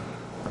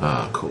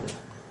 Ah, cool.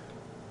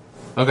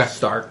 Okay.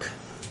 Stark.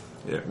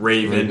 Yeah,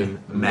 Raven,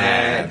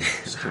 Mad,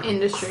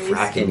 Industries.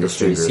 cracking your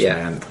Industries, fingers, yeah.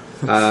 man.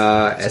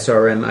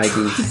 SRM ID.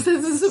 This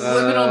is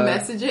subliminal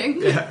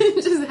messaging.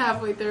 Just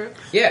halfway through.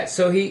 Yeah,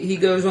 so we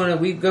go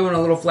on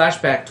a little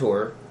flashback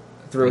tour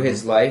through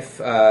his life.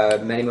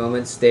 Many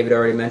moments David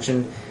already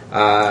mentioned.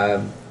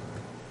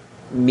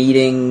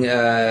 Meeting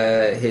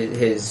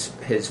his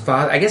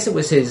father. I guess it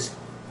was his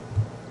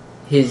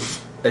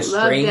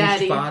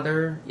estranged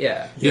father.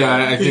 Yeah. Yeah,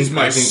 I think He's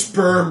my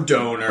sperm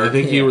donor. I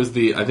think he was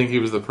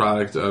the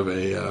product of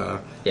an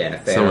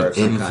affair someone of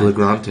some in kind.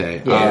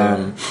 Flagrante.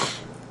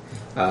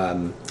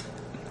 Yeah.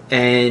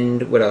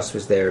 And what else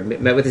was there?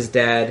 Met with his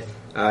dad.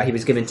 He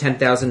was given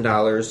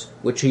 $10,000,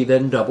 which he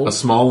then doubled. A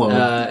small loan.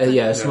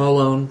 A small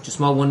loan, just a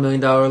small $1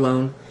 million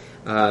loan.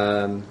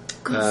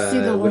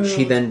 Which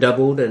he then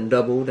doubled and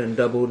doubled and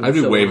doubled. I'd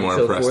be so way on more and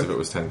so impressed forth. if it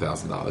was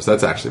 $10,000.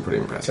 That's actually pretty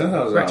impressive.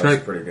 $10,000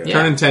 is pretty good. Yeah.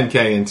 Turning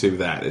 $10K into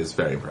that is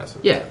very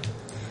impressive. Yeah.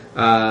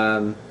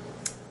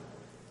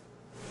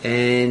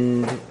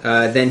 And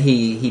then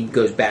he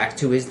goes back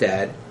to his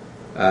dad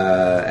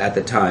at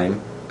the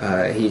time.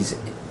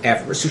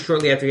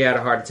 Shortly after he had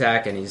a heart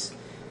attack, and he's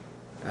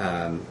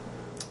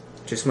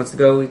just wants to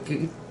go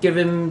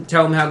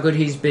tell him how good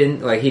he's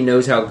been. Like, he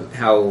knows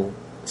how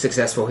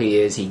successful he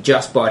is. He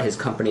just bought his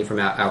company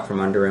out from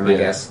under him, I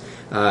guess,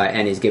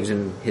 and he gives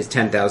him his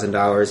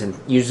 $10,000 and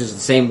uses the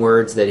same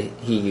words that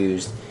he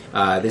used.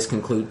 This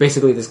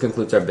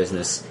concludes our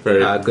business.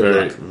 Good luck.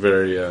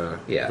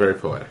 Very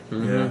poetic.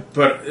 Yeah,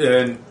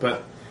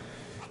 but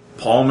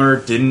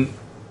Palmer didn't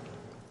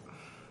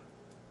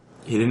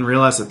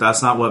realize that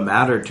that's not what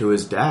mattered to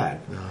his dad.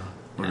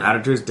 What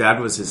mattered to his dad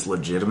was his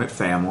legitimate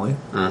family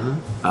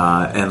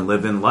and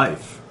living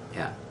life.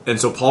 Yeah. And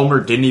so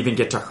Palmer didn't even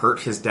get to hurt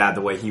his dad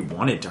the way he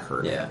wanted to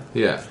hurt him.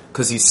 Yeah.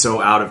 Because he's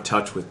so out of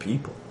touch with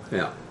people.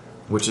 Yeah.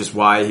 Which is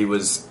why he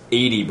was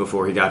 80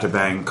 before he got to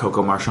bang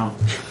Coco Marchand.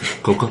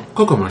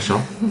 Coco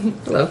Marchand.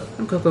 Hello,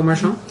 I'm Coco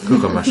Marchand.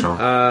 Coco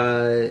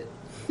Marchand.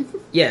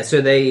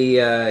 So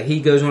he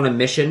goes on a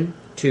mission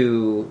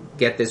to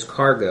get this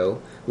cargo,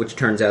 which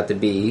turns out to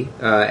be,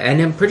 and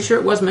I'm pretty sure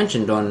it was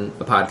mentioned on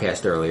a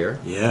podcast earlier.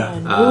 Yeah.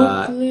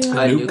 A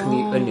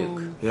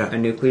nuke. Yeah. A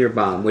nuclear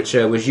bomb, which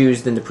was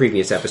used in the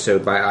previous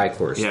episode by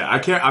I-Course. Yeah,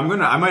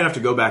 I might have to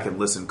go back and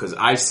listen, because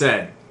I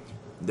said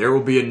there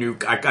will be a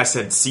nuke. I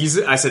said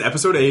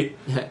episode 8.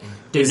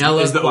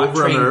 Danella Quatrain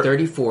over-under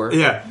 34.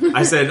 Yeah,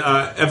 I said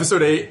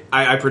episode 8.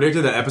 I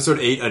predicted that episode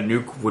 8 a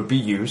nuke would be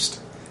used.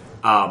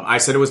 I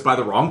said it was by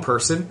the wrong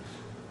person,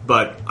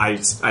 but I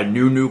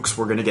knew nukes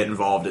were going to get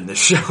involved in this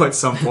show at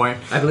some point.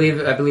 I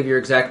believe your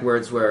exact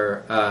words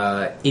were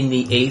in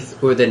the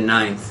 8th or the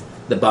 9th.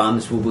 The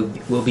bombs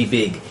will be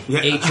big.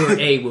 Yeah. H or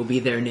A will be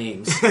their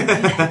names.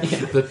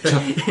 The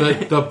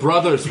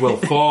brothers will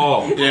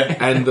fall,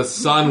 and the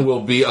sun will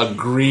be a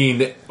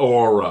green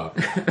aura.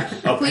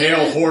 A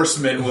pale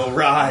horseman will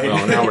ride.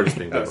 Oh, now we're just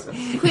being good.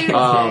 Clear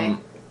to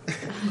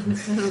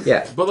say.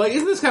 Yeah. But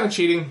isn't this kind of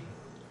cheating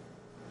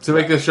to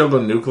make this show go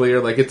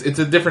nuclear? It's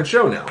a different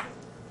show now.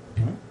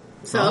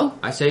 So?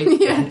 I say,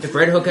 if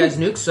Red Hook has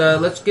nukes,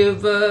 let's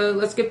give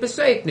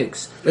Passaic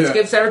nukes. Let's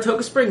give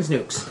Saratoga Springs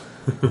nukes.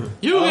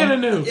 You get a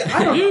nuke.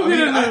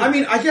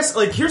 I guess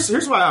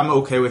here's why I'm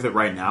okay with it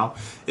right now.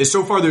 Is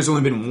so far there's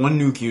only been one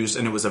nuke used,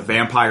 and it was a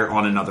vampire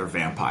on another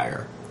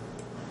vampire.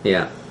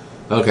 Yeah.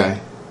 Okay.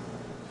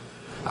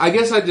 I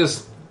guess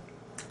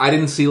I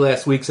didn't see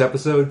last week's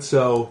episode,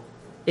 so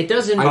It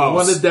doesn't. I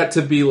wanted that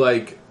to be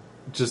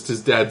just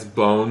his dad's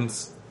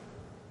bones.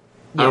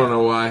 Yeah. I don't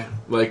know why. I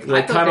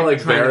thought kind of they were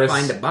like trying Varys. to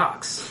find a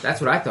box.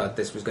 That's what I thought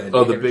this was going to be.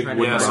 Oh, the They were big trying to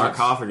wooden find a box.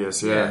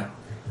 Sarcophagus. Yeah.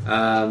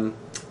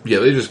 Yeah,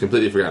 they just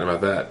completely forgot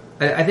about that.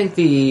 I think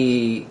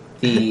the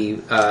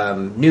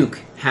nuke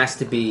has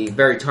to be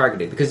very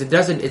targeted because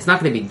it's not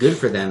going to be good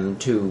for them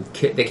to.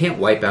 They can't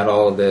wipe out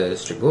all of the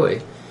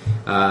Strigoi.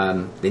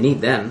 They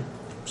need them.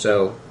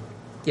 So,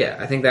 yeah,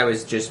 I think that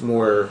was just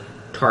more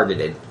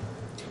targeted.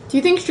 Do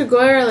you think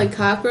Strigoi are like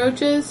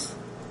cockroaches?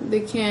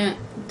 They can't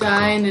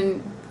die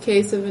in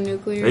case of a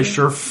nuclear... They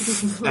sure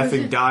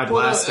effing died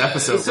last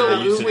episode. so when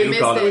they used a we nuke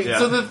missed on it. it. Yeah.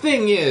 So the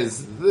thing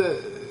is,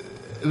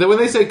 when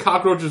they say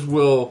cockroaches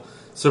will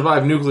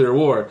survive nuclear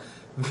war,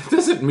 that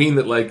doesn't mean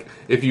that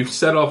if you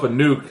set off a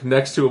nuke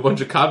next to a bunch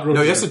of cockroaches,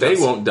 No, yes, it they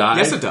does. won't die.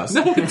 Yes, it does.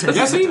 No, it doesn't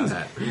Yes, it mean does.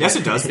 that. Yes,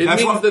 it does. It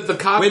means that the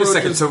Wait a cockroaches...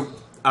 second. So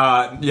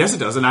Yes, it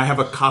does, and I have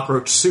a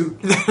cockroach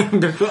suit that I'm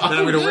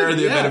going to wear in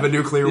the event of a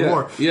nuclear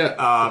war.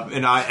 Yeah.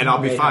 And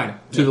I'll be fine.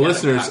 To the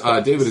listeners,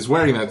 David is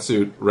wearing that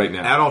suit right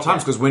now At all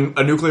times, because when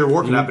a nuclear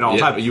war can happen all the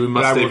time. You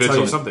must but stay I will tell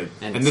you vigilant. something,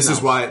 And and it this is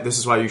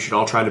smells. why you should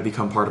all try to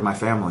become part of my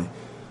family.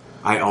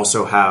 I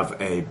also have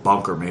a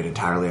bunker made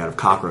entirely out of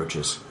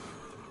cockroaches.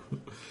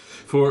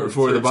 For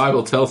the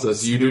Bible tells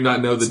us you do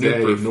not know the day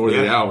Snoop-proof. nor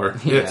the Yeah. hour.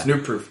 Yeah, it's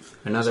nuke proof.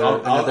 Another, I'll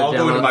another go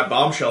into Danella- my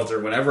bomb shelter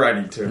whenever I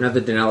need to.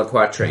 another Danella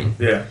Quatrain.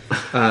 Yeah,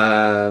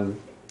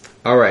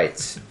 All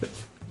right.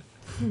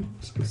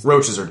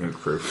 roaches are nuke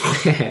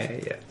proof.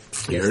 Yeah.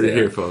 You heard it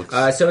here, folks.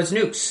 So it's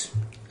nukes.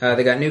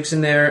 They got nukes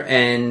in there,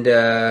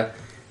 and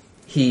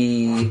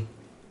he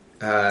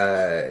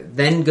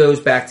then goes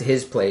back to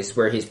his place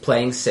where he's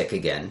playing sick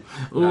again.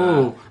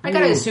 I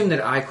gotta assume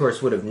that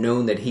Icorus would have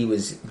known that he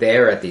was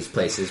there at these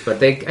places,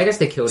 but I guess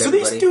they killed So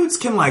everybody. these dudes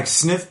can like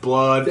sniff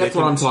blood. That's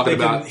what I'm talking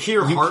about.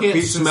 Hear You heartbeats can't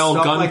and smell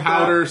stuff like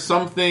gunpowder, that.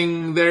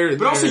 something there.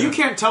 But also, you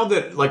can't tell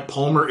that like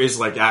Palmer is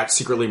like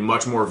secretly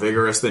much more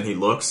vigorous than he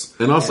looks.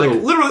 And also,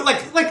 Like literally,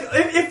 like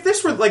if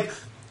this were like,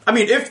 I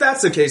mean, if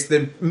that's the case,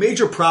 then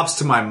major props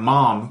to my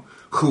mom,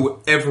 who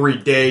every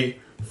day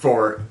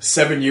for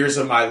 7 years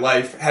of my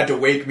life had to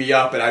wake me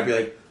up, and I'd be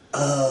like,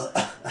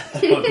 I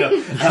don't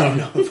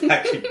know if I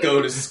could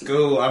go to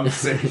school. I'm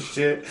sick as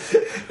shit.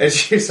 And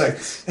she's like,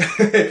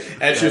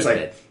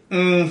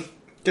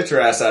 get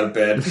your ass out of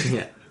bed.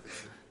 Yeah.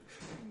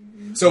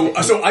 So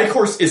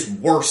Icorus is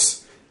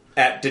worse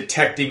at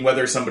detecting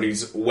whether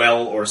somebody's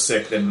well or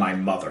sick than my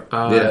mother.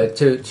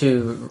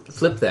 To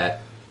flip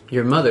that,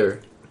 your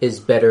mother is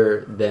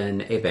better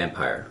than a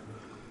vampire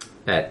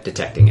at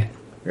detecting it.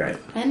 Right.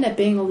 I end up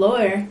being a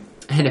lawyer.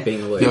 And it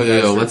being a lawyer.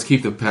 yo, let's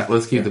keep the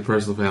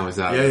personal families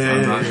out.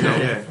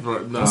 No.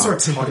 Let's start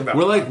talking about.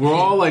 We're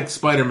all like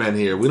Spider-Man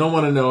here. We don't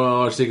want to know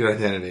our secret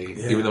identity,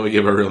 even though we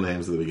give our real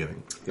names at the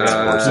beginning.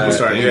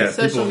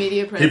 Social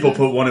media presence. People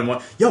put one in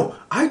one. Yo,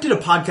 I did a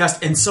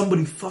podcast and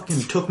somebody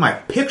fucking took my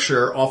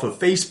picture off of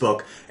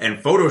Facebook and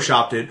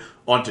photoshopped it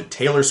onto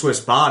Taylor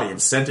Swift's body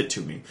and sent it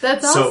to me.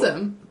 That's So,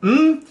 awesome.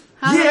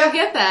 How did I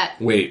get that?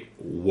 Wait,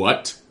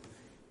 what?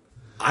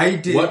 I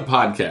did. What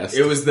podcast?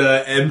 It was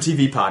the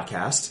MTV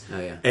podcast. Oh,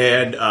 yeah.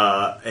 And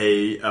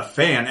a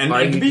fan.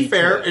 And to be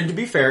fair,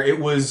 it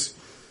was.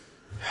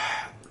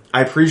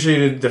 I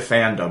appreciated the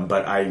fandom,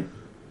 but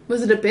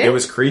Was it a bit? it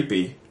was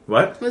creepy.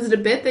 What? Was it a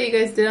bit that you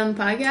guys did on the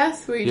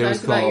podcast where you Yeah, it was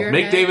talked about called your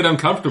Make head? David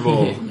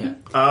Uncomfortable.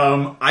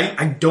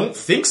 I don't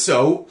think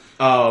so.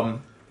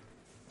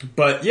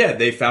 But yeah,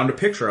 they found a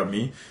picture of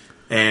me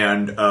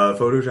and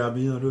photoshopped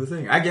me onto a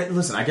thing. I guess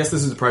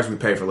this is the price we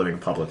pay for living a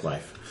public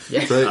life.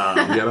 Yes. Right? You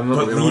gotta know-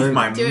 But you know leave what?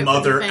 my Do it for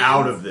mother the fans.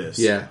 out of this.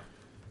 Yeah.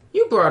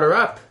 You brought her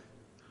up.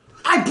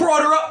 I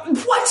brought her up.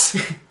 What?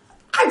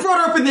 I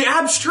brought her up in the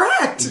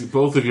abstract.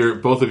 Both of your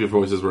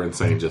voices were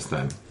insane just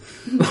then.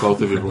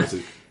 Both of your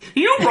voices.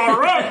 You brought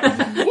her up.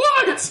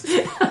 What?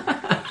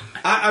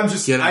 I'm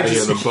just. Get out I of here,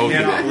 just the both of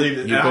cannot you. believe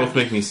it. You both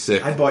make me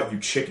sick. I bought you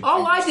chicken.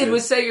 All I did fingers.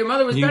 was say your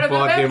mother was You better than a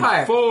bought him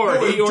vampire. 4.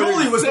 No, He ordered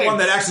Julie was the 6. one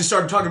that actually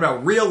started talking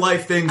about real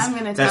life things I'm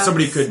going to that talk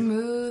somebody could.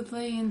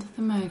 smoothly into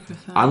the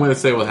microphone. I'm going to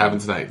say what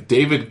happened tonight.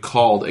 David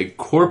called a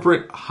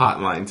corporate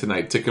hotline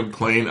tonight to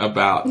complain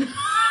about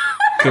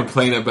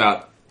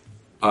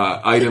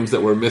items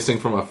that were missing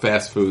from a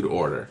fast food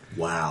order.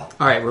 Wow,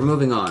 All right, we're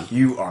moving on.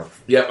 you are.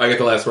 Yep, I get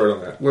the last word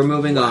on that. We're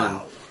moving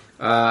on.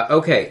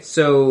 Okay,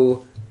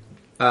 so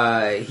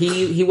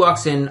he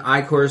walks in.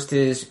 Icorst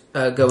is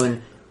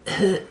going.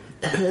 Thin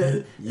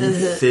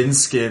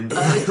skinned.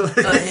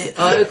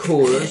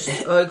 Icorst,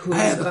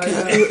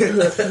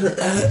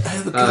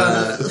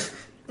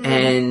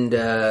 and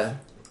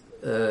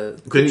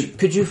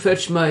could you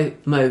fetch my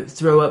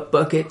throw up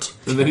bucket?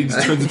 And then he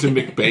just turns into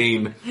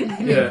McBain.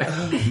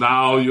 Yeah.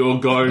 Now you're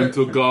going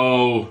to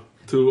go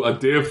to a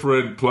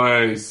different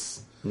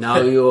place. Now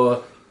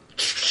you're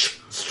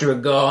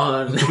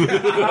Stragon.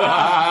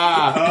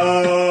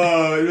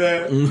 Oh,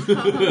 yeah.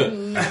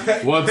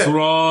 What's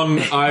wrong,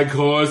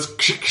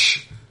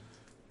 Icorus?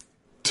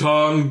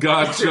 Tongue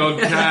got your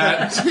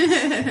cat.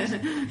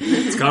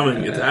 It's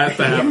coming. It has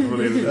to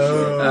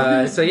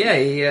happen. So yeah,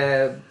 he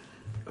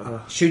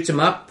shoots him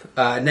up.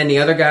 And then the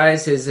other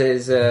guys,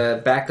 his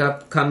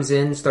backup comes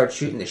in, starts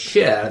shooting the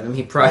shit out of him.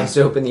 He pries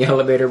open the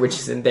elevator, which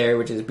isn't there,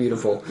 which is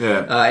beautiful.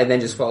 Yeah. And then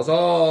just falls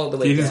all the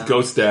way He down. just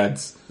ghost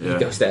dads. Yeah.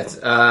 Ghost stats.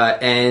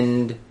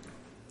 And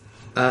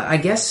I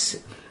guess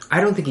I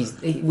don't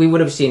think we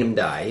would have seen him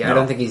die. I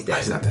don't think he's dead.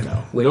 He's not dead. No.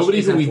 Which Nobody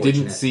is who we didn't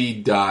unfortunate.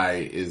 see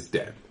die is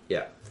dead.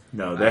 Yeah.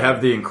 No, they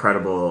have the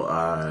incredible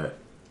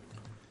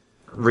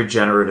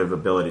regenerative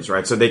abilities,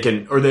 right? So they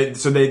can,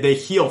 they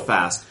heal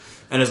fast,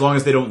 and as long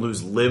as they don't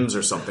lose limbs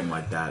or something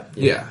like that,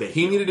 Yeah. they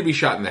He needed to be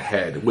shot in the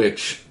head,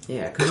 which,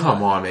 Yeah,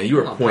 come on, man. You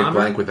were Come on, point Palmer.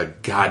 blank with a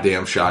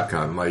goddamn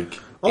shotgun. Like,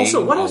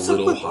 Also, aim what a else up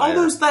little with all higher.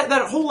 those that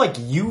whole like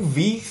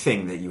UV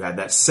thing that you had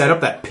that set up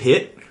that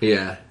pit?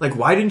 Yeah. Like,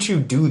 why didn't you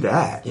do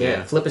that?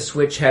 Yeah, flip a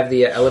switch, have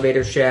the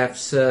elevator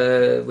shafts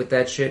with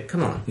that shit.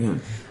 Come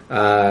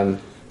on.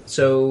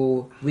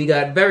 So we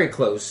got very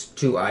close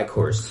to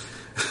Icorst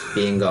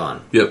being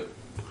gone. Yep.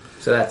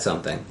 So that's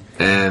something.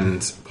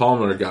 And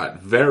Palmer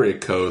got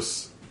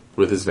varicose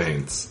with his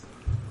veins.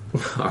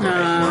 All right.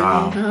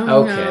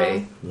 Wow.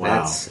 Okay.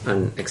 Wow. That's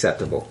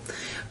unacceptable.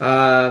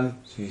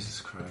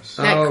 Jesus Christ.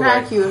 That All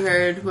crack right. you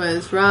heard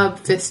was Rob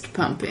fist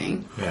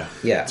pumping. Yeah.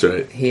 Yeah. That's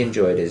right. He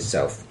enjoyed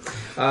himself.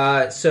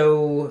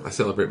 So I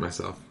celebrate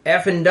myself.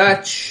 F and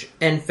Dutch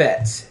and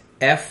Fetz.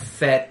 F,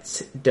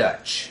 Fetz,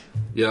 Dutch.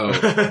 Yo,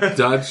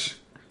 Dutch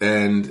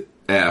and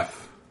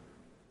F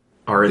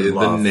Are in the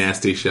love.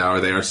 nasty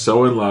shower. They are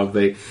so in love.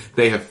 They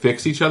have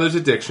fixed each other's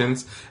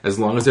addictions. As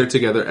long as they're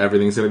together,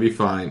 everything's going to be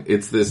fine.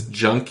 It's this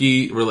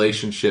junky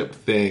relationship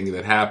thing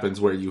that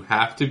happens where you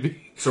have to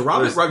be. So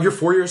Rob, you're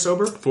 4 years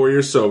sober? 4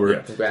 years sober.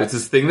 Yeah. Congrats. It's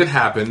this thing that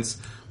happens.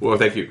 Well,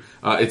 thank you.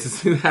 It's this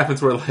thing that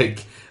happens where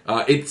like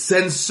it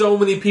sends so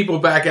many people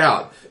back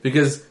out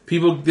because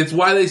people. It's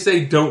why they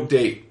say don't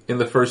date in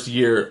the first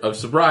year of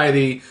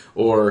sobriety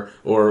or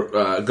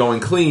going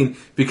clean,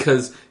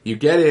 because you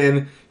get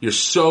in, you're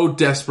so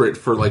desperate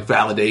for like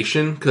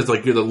validation because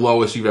like you're the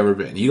lowest you've ever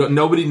been. You don't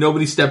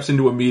nobody steps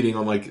into a meeting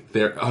on like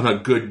they're on a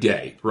good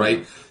day,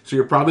 right? So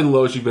you're probably the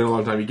lowest you've been in a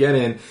long time. You get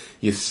in,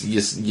 you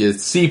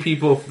see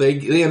people,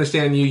 they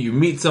understand you. You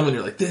meet someone,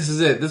 you're like, this is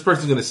it. This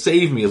person's going to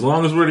save me. As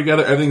long as we're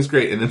together, everything's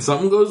great. And then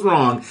something goes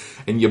wrong,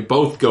 and you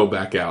both go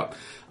back out.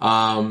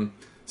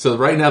 So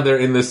right now they're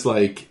in this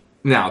like.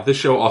 Now this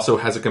show also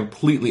has a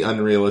completely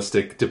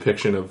unrealistic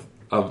depiction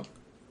of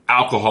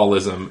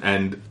alcoholism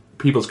and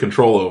people's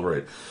control over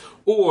it.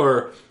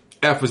 Or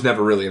F was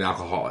never really an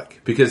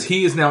alcoholic because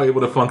he is now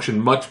able to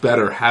function much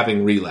better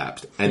having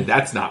relapsed, and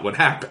that's not what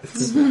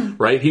happens,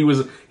 right?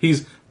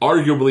 He's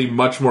arguably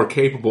much more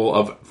capable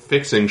of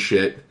fixing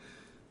shit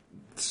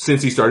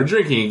since he started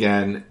drinking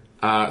again.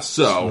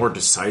 More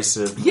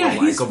decisive, Yeah,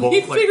 more likable. he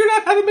figured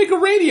out how to make a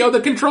radio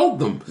that controlled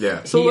them.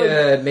 Yeah. So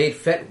He made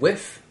Fet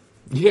whiff.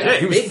 Yeah,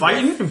 he was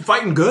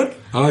fighting good.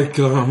 I'm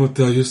gonna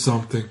tell you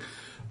something.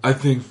 I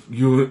think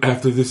you,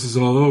 after this is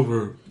all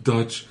over,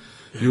 Dutch,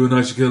 you and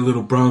I should get a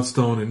little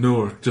brownstone in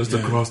Newark, just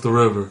across the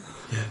river.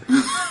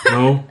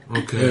 No?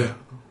 Okay.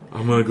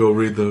 I'm gonna go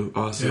read the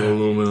Oslo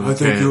aluminum. I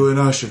think you and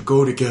I should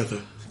go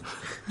together.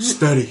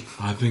 Steady.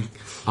 I think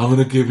I'm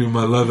gonna give you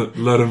my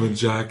Letterman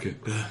jacket.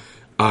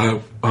 I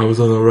was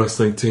on the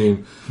wrestling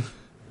team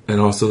and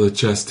also the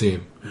chess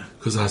team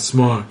because I'm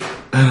smart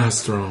and I'm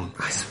strong.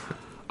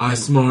 I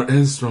smart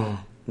and strong.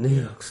 New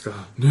York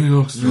strong. New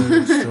York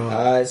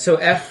strong. So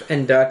F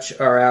and Dutch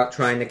are out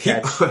trying to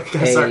catch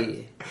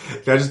Sorry.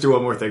 Can I just do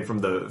one more thing from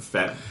the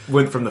Fett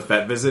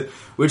visit?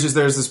 Which is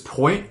there's this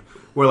point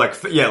where like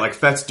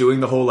Fett's doing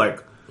the whole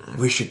like,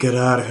 we should get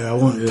out of here. I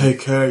want to take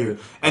care of you.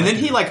 And then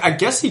he like, I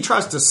guess he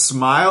tries to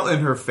smile in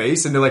her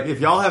face, and they're like, if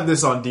y'all have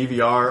this on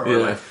DVR or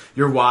like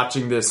you're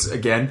watching this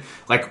again,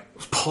 like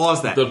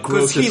pause that,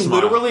 because he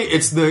literally,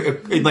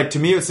 to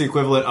me it's the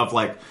equivalent of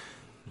like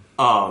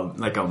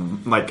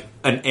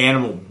an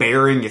animal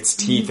baring its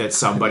teeth at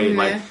somebody,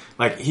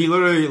 like he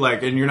literally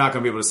like, and you're not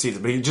gonna be able to see this,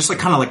 but he just like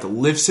kind of like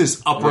lifts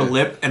his upper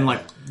lip and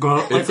like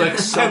go. It's like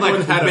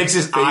someone had makes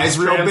his face eyes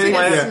real big,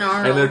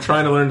 transplant, and they're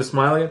trying to learn to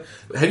smile again.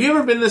 Have you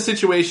ever been in this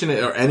situation,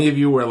 or any of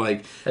you, where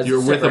like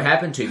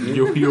happened to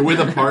you? You're with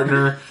a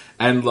partner,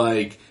 and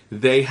like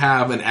they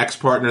have an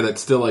ex-partner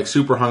that's still like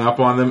super hung up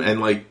on them,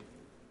 and like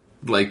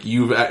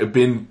you've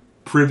been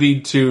privy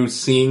to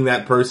seeing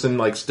that person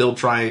like still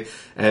try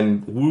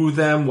and woo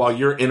them while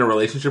you're in a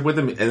relationship with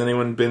them. Has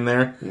anyone been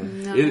there?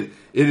 No.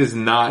 It is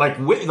not like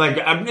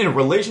I'm in a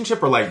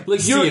relationship, or like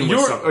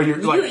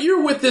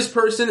you're with this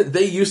person.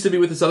 They used to be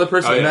with this other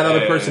person, and that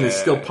other person is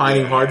still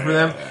pining hard for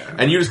them.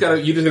 And you just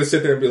gotta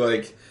sit there and be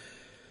like,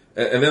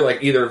 and they're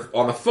like either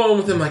on the phone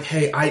with them, like,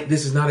 hey,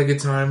 this is not a good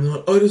time. They're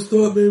like, I just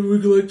thought maybe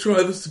we could like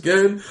try this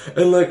again,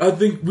 and like I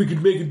think we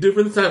could make it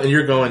different this time. And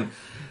you're going.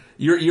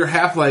 You're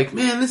half like,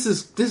 man, this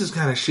is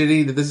kind of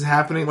shitty that this is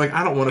happening. Like,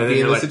 I don't want to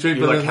be in this situation.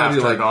 You're But like half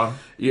turned on.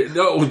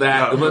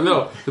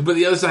 But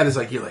the other side is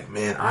like, you're like,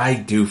 man, I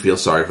do feel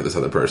sorry for this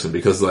other person,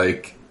 because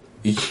like,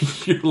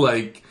 you're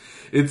like,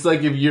 it's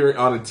like if you're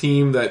on a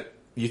team that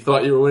you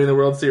thought you were winning the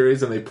World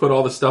Series and they put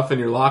all the stuff in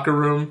your locker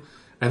room,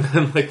 and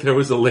then like there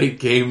was a late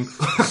game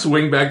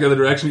swing back the other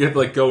direction. You have to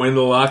like go into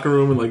the locker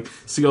room and like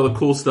see all the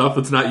cool stuff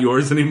that's not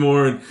yours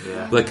anymore. And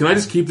like, can I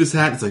just keep this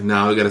hat? It's like,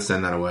 no, we got to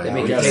send that away. They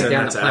make you take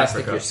down the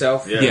plastic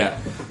yourself. Yeah.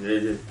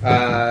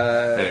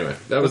 Anyway,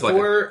 that was like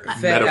a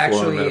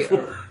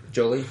metaphor.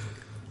 Jolie.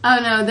 Oh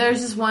no,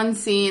 there's just one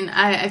scene.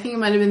 I think it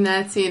might have been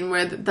that scene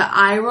where the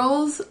eye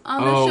rolls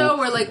on the show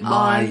were like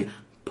on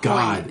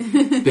God,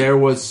 there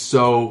was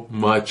so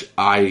much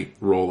eye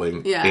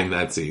rolling in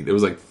that scene. It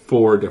was like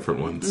 4 different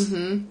ones.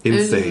 Mm-hmm.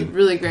 Insane. It was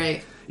really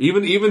great.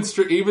 Even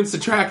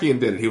Satrakian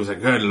did it. He was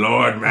like, "Good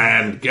Lord,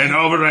 man, get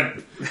over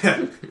it."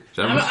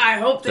 I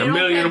hope they a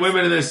million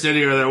women in this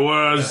city, or there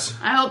was.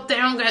 I hope they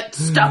don't get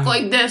stuck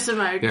like this if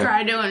I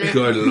try doing it.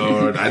 Good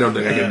Lord, I don't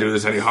think I can do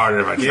this any harder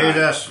if I try.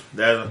 Jesus,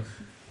 there's a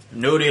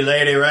nudie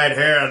lady right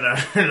here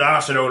in the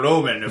Oslo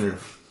Lumen.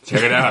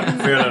 Check it out.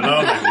 Feeling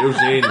lovely. You've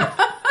seen.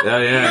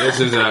 Yeah,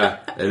 this is a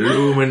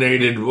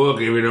illuminated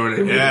book, if you know what I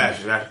mean.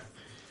 Yeah,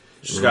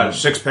 she's got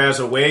 6 pairs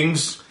of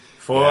wings,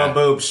 Four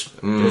boobs.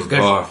 Just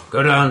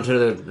go down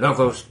to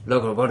the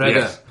local bodega.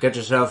 Yes. Get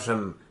yourself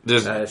some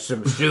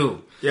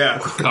stew. Yeah.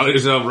 Call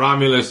yourself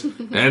Romulus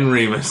and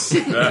Remus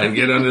and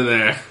get under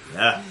there.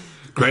 Yeah.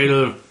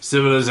 Cradle of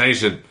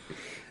civilization.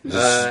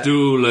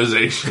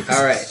 Stoolization.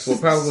 All right, we'll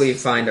probably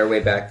find our way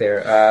back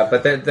there.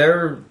 But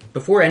they're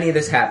before any of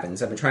this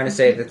happens, I've been trying to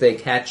say that they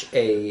catch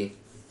a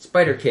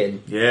Spider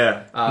Kid.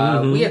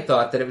 Yeah. We had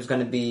thought that it was going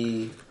to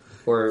be,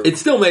 or It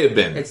still may have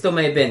been. it still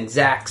may have been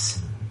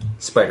Zach's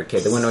Spider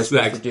Kid, the one who was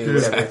supposed to do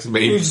whatever. Zach's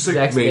main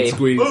Zach's babe.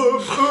 squeeze.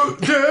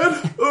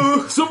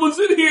 Dad, Someone's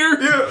in here.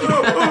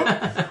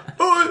 Dad,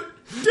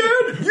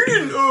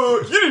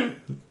 you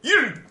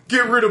didn't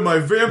get rid of my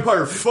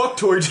vampire fuck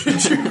toy,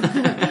 did you?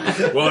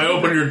 Well, I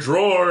opened your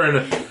drawer and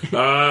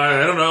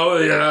I don't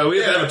know. We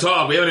haven't had a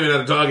talk. We haven't even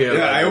had a talk yet.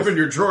 Yeah, I opened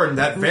your drawer and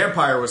that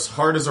vampire was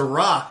hard as a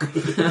rock.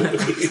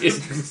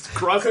 It's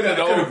crossing it I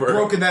could have over.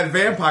 broken that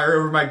vampire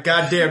over my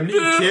goddamn knee,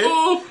 kid.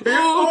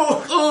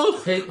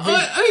 Hey,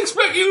 I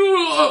expect you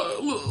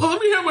to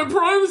let me have my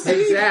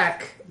privacy. hey,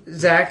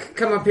 Zach,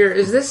 come up here.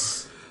 Is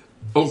this?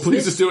 Oh,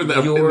 please just do it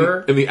in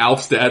your- the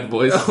Alfstad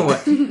voice.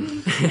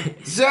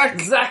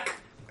 Zach,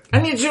 I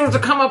need you to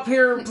come up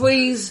here,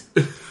 please.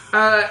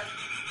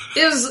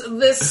 Is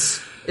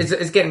this?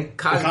 It's getting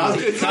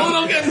Cosby. It's a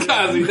little getting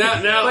Cosby.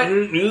 Now.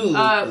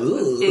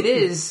 It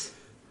is.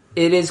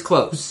 It is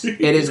close. It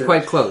is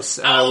quite close.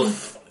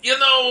 Alf,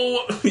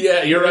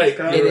 yeah, you're right.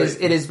 It is.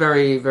 It is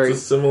very, very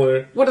It's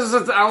similar. What is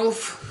it,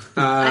 Alf?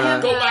 I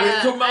have Go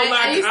back to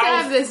I used to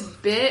Alf. have this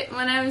bit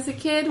when I was a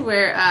kid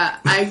where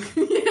I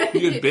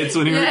You had bits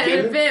when you were a I had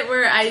kid? a bit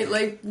where I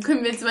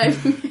convinced my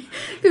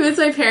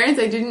parents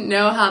I didn't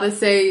know how to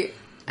say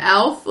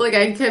Alf. Like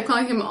I kept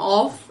calling him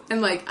Alf,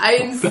 and I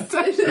didn't. That's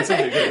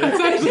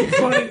actually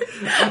funny.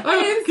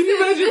 Can you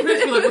imagine your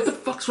parents being like, what the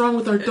fuck's wrong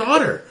with our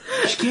daughter?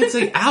 She can't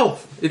say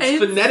Alf. It's I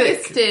phonetic.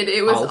 insisted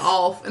it was Alf.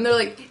 Alf, and they're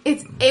like,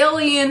 it's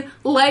alien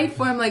life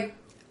form. Like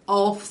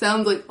Alf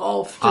sounds like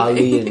Alf. to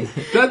me.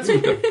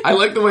 Alien. I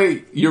like the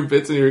way your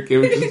bits when you were a kid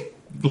were just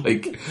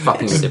Fucking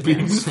with your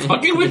parents.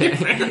 fucking with your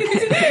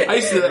parents.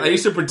 I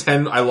used to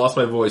pretend I lost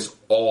my voice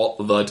all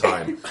the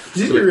time.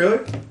 Did you really?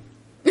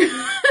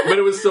 But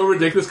it was so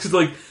ridiculous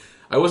because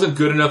I wasn't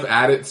good enough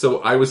at it,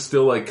 so I was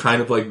still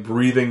kind of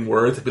breathing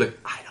words. I'd be like,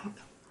 I don't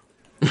know.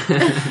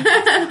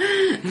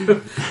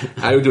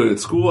 I would do it at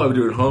school, I would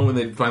do it at home, and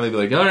they'd finally be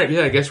like, all right,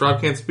 yeah, I guess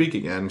Rob can't speak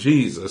again.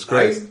 Jesus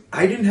Christ.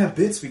 I didn't have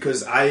bits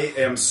because I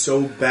am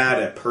so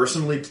bad at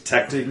personally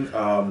detecting,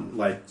 I'm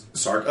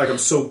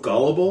so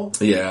gullible.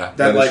 Yeah,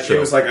 That is true. it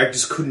was I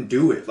just couldn't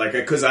do it.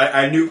 Because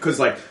I knew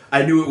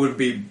it would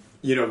be,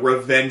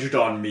 revenged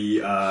on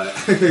me,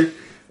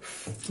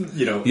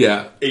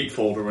 Yeah.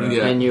 eightfold or whatever.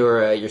 Yeah. And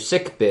your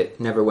sick bit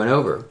never went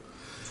over.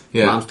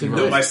 Yeah. Mom's too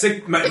No, much.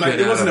 it Get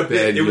wasn't out a of bit.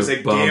 bed, It was you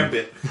a bum.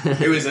 gambit.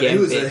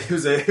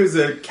 It was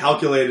a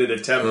calculated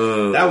attempt.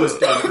 That was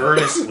done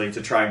earnestly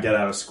to try and get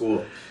out of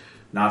school,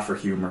 not for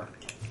humor.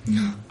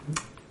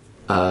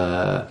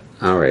 All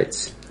right.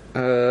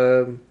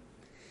 So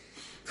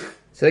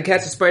they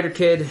catch a Spider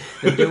Kid.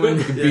 They're doing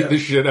Beat the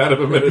shit out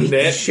of him in a the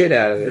net. shit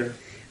out of it.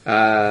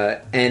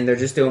 And they're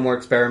just doing more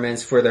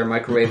experiments for their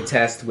microwave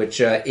test, which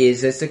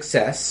is a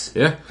success.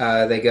 Yeah.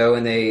 They go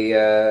and they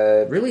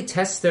really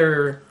test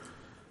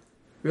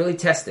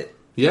it.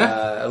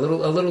 Yeah. A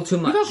little too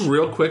much. Can we talk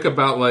real quick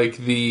about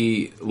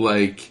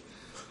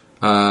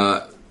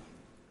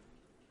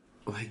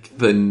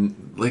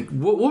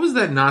what was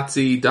that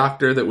Nazi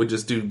doctor that would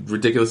just do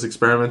ridiculous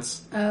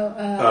experiments?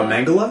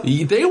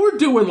 Mangala? They were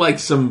doing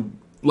some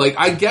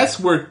I guess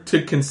we're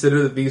to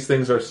consider that these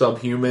things are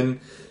subhuman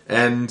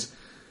and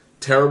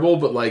terrible,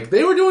 but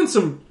they were doing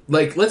some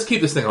let's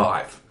keep this thing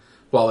alive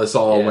while this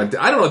all went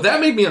down. I don't know,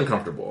 that made me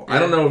uncomfortable. I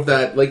don't know if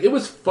that it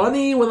was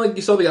funny when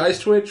you saw the eyes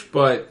twitch,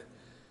 but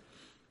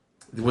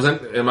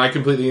am I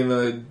completely in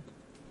the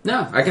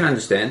No, I can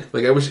understand.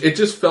 it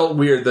just felt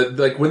weird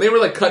that when they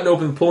were cutting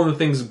open, pulling the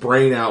thing's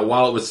brain out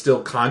while it was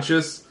still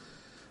conscious,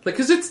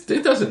 because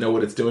it doesn't know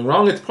what it's doing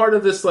wrong. It's part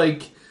of this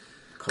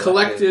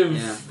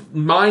collective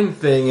mind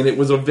thing, and it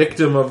was a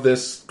victim of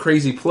this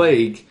crazy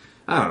plague.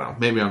 I don't know.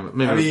 Maybe I'm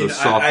so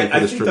softy for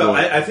this triple.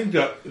 I think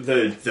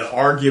the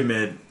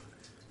argument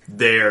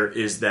there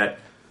is that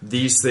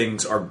these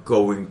things are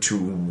going to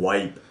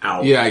wipe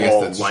out Yeah, I guess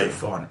all that's life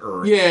true. on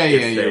Earth. Yeah,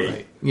 if you're they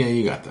right. Yeah,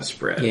 you got that.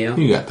 Spread. Yeah.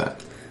 You got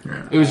that.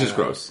 It was just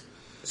gross.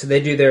 So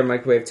they do their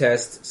microwave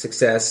test,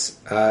 success,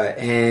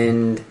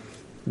 and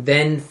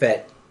then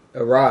Fett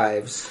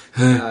arrives.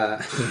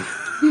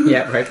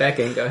 Yeah, right back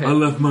in. Go I ahead.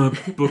 left my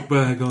book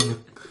bag on the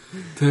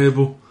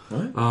table.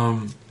 What?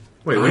 Um,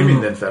 Wait, what do you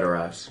mean then Fed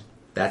arrives?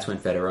 That's when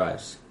Fett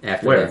arrives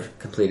after Where? they've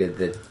completed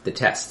the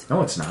test.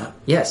 No, it's not.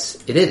 Yes,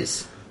 it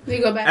is. They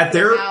go back At to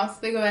their- the house.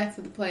 They go back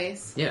to the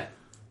place. Yeah.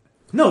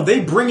 No, they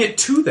bring it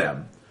to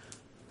them.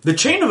 The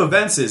chain of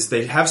events is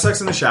they have sex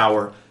in the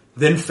shower,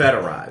 then Fett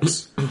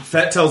arrives.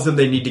 Fett tells them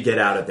they need to get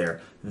out of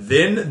there.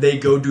 Then they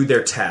go do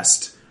their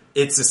test.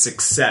 It's a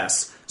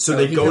success. So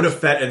they he go to comes-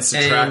 Fett and And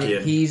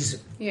Satrakian.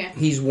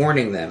 he's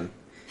warning them.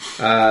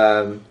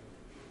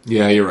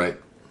 Yeah, you're right.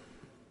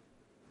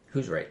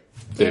 Who's right?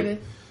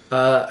 David.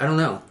 I don't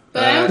know.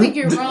 But I don't think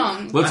you're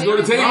wrong. Let's go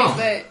to tables.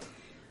 But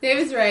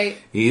David's right.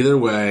 Either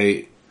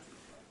way,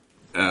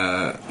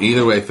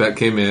 Fett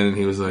came in and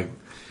he was like,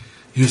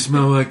 You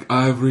smell like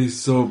ivory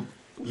soap.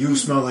 You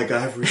smell like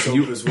ivory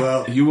soap as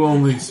well. You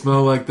only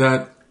smell like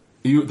that.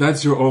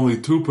 That's your only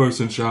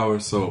 2-person shower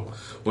soap.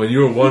 When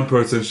you're a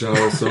 1-person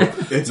shower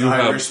soap, It's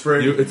Irish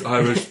Spring. It's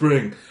Irish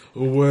Spring.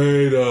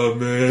 Wait a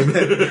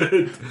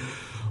minute.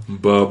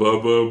 Ba ba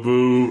ba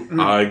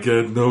boo. I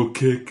get no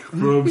kick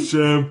from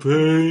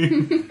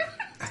champagne.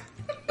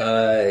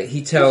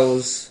 He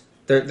tells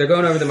they're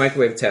going over the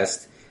microwave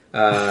test,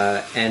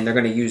 and they're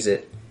going to use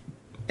it.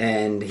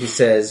 And he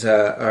says,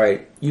 "All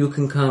right, you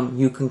can come.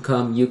 You can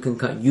come. You can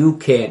come. You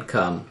can't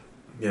come.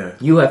 Yeah.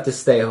 You have to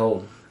stay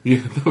home."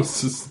 Yeah, that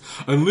was just.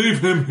 And leave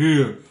him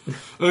here.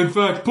 In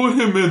fact, put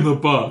him in the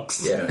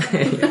box. Yeah.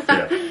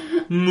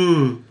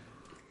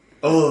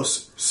 Oh,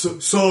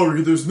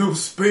 sorry, there's no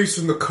space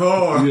in the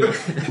car. Yeah.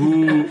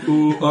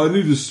 Ooh, I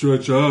need to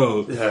stretch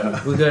out.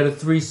 Yeah. We got a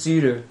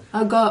 3-seater.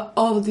 I got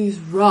all these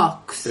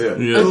rocks. Yeah.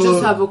 I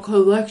just have a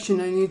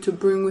collection I need to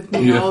bring with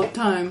me all the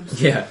time.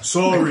 Yeah.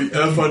 Sorry,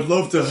 F, I'd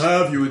love to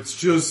have you. It's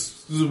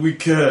just we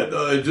can't.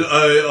 I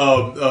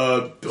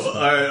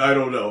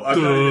don't know.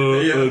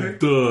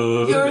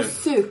 Duh. You're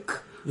sick.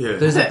 Yeah.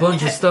 There's a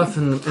bunch of stuff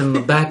in the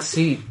back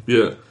seat.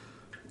 Yeah.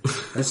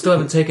 I still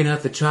haven't taken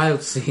out the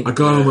child seat. I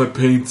got all my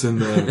paints in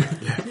there.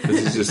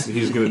 this is just,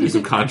 he's going to do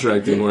some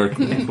contracting work.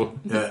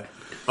 Yeah.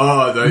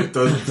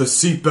 The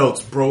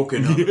seatbelt's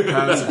broken on the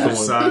passenger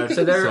side.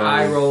 So they're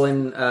eye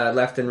rolling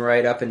left and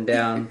right, up and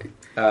down.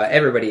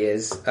 Everybody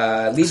is.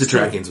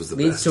 Satrakians was the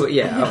best.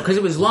 Because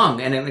it was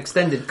long and an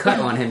extended cut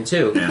on him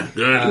too.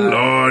 Good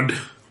Lord.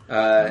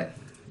 And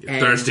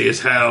Thirsty as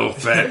hell,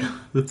 Fett.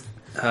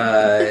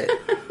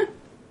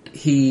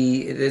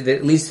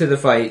 It leads to the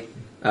fight.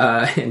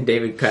 And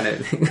David kind of,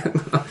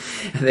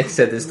 they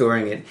said this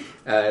during it.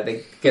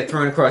 They get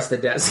thrown across the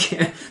desk.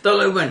 The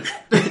lumen.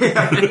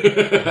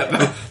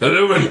 The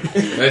lumen.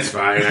 That's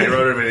fine. I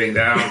wrote everything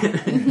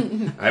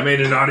down. I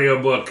made an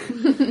audiobook.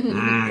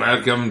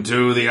 Welcome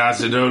to the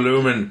Acido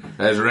Lumen,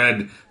 as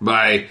read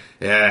by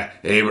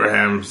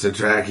Abraham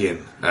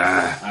Satrakian.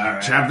 Right.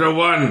 Chapter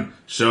 1.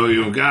 So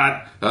you've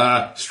got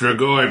a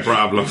Strigoi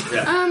problem.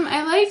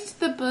 I liked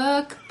the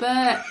book,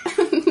 but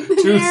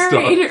Two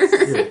narrator.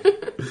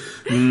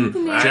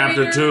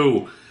 Chapter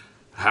 2.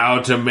 How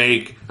to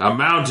make a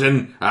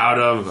mountain out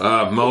of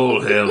a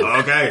molehill.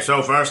 Okay,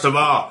 so first of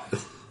all,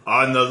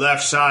 on the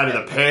left side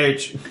of the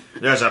page,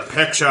 there's a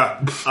picture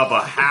of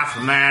a half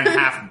man,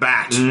 half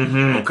bat.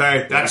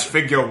 Okay, that's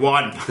figure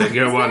 1.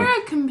 Figure Is 1. there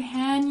a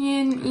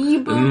companion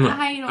ebook?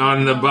 I don't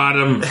On the know.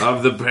 bottom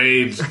of the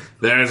page,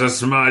 there's a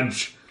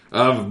smudge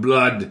of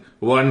blood.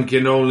 One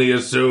can only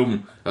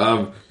assume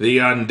of the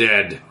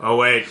undead. Oh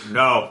wait,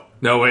 no.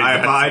 No, wait.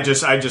 I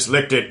just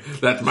licked it.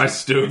 That's my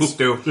stew.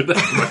 Stew.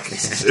 That's my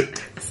stew.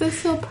 Is this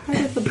still part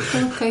of the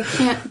book? I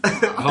can't.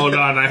 Hold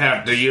on, I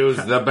have to use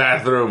the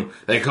bathroom.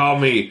 They call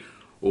me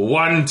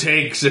One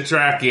Take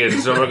Satrakian,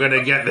 so we're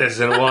gonna get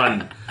this in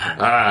one.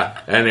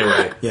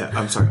 Anyway. Yeah,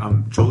 I'm sorry.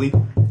 Jolie.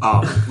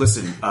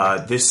 Listen.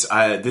 This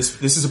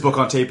is a book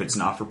on tape. It's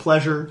not for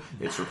pleasure.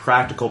 It's for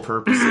practical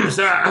purposes.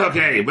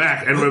 Okay,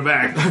 back, and we're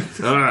back.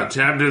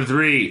 Chapter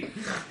 3.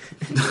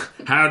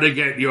 How to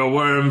get your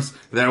worms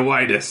their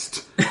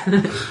whitest.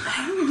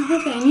 I don't know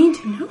if I need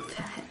to know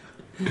that.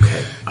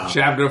 Okay.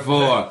 Chapter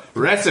 4.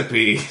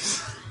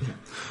 Recipes.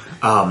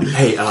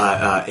 Hey,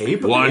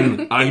 Abe.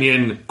 1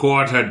 onion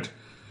quartered.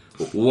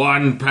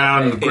 1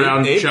 pound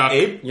ground chuck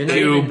You're not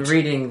even cubed.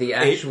 reading the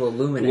actual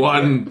lumen.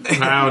 1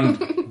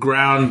 pound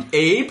ground.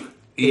 Abe.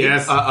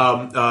 Yes.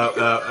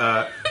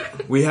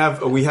 We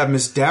have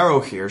Miss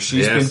Darrow here.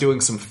 She's Yes. been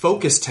doing some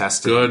focus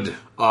testing. Good.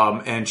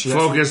 And she has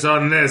Focus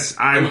on this.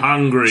 I'm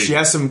hungry. She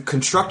has some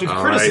constructive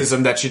All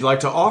criticism that she'd like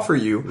to offer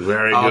you.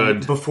 Very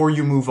good. Before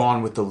you move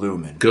on with the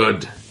lumen.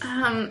 Good.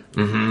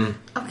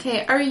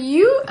 Okay, are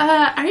you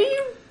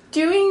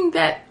doing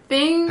that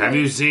thing? Have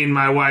you seen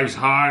my wife's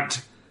heart?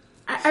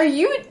 Are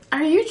you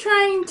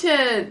trying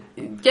to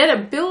get a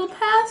bill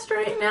passed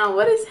right now?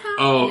 What is happening?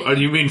 Oh,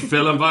 you mean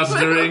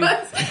filibustering?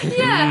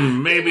 Yeah.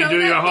 Maybe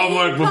do your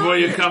homework before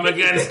you come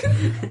against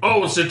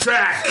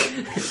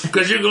Satrak,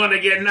 because you're going to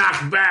get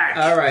knocked back.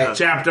 All right.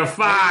 Chapter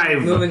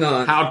 5. Moving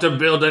on. How to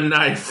build a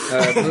knife.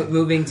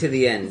 Moving to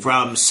the end.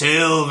 From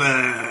Silver.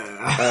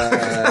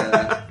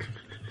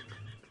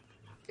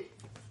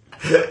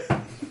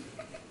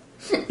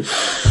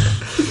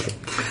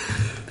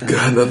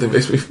 God, nothing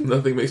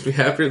makes me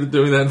happier than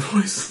doing that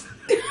voice.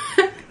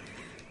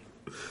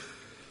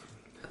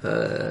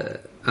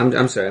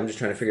 I'm sorry. I'm just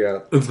trying to figure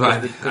out. It's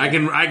fine. I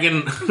can.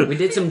 We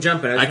did some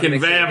jumping. I can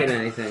make sure vamp. hit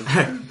anything.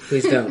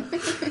 Please don't.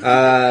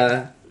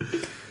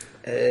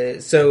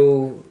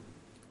 So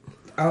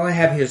all I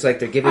have here is like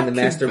they're giving the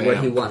master what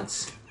he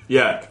wants.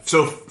 Yeah.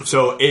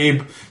 So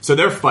Abe. So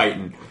they're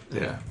fighting,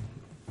 Yeah.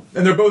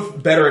 and they're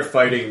both better at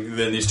fighting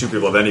than these two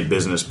people have any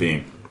business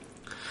being.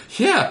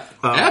 Yeah.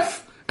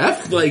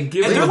 F like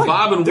giving they're a like,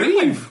 bob and they're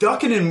weave. like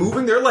ducking and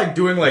moving. They're like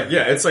doing like,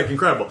 yeah, it's like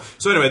incredible.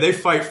 So anyway, they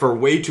fight for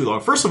way too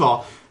long. First of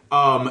all,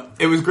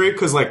 it was great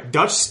because like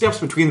Dutch steps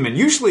between them, and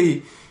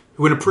usually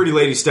when a pretty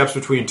lady steps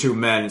between two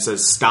men and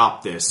says,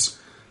 "Stop this,"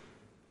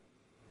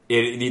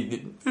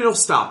 it'll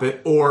stop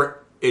it,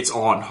 or it's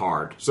on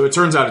hard. So it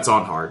turns out it's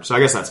on hard. So I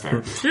guess that's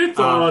fair. It's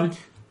on.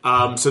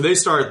 So they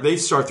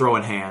start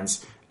throwing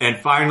hands, and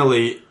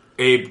finally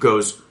Abe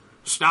goes,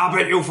 "Stop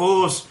it, you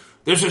fools!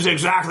 This is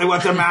exactly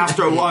what the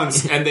master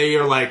wants." And they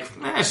are like,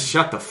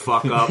 shut the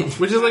fuck up.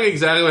 Which is like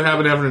exactly what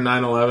happened after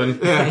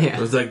 9/11. Yeah. It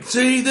was like,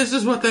 see, this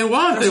is what they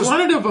want. They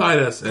want to divide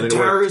us. And it worked.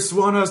 Terrorists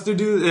want us to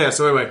do this. Yeah,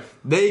 so anyway,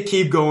 they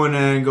keep going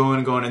and going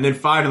and going. And then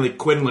finally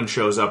Quinlan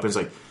shows up and is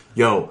like,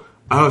 yo,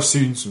 I've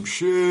seen some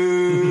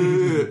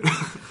shit.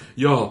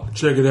 Y'all,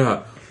 check it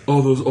out.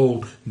 All those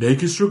old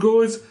naked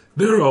Strigoi,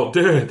 they're all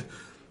dead.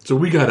 So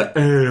we got an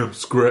amp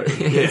scratch.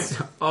 It's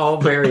all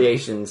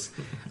variations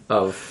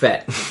of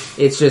Fett.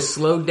 It's just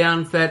slowed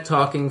down Fett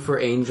talking for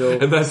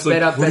Angel. And that's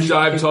sped like, up Fett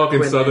jive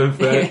talking for Southern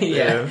Quinlan. Fett.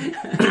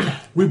 Yeah.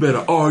 We better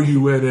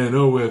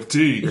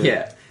RUNNOFT.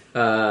 Yeah.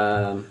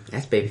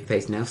 That's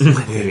Babyface Nelson.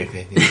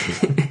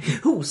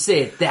 Who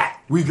said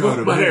that? We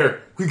gotta my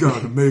hair. we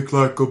gotta make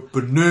like a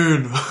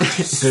banana.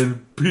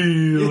 And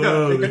peel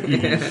out.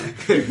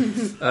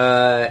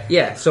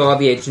 Yeah, so all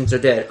the agents are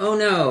dead. Oh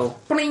no.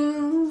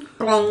 Bling,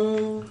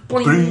 blong,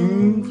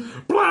 bling.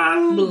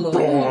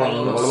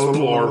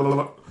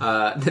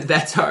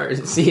 That's our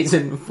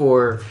season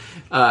 4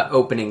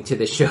 opening to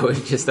the show.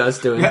 It's just us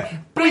doing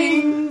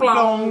bling,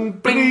 blong,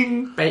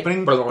 bling,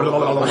 bling,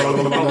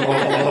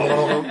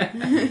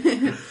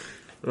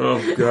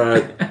 Oh,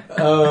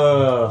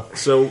 God.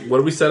 So, what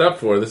do we set up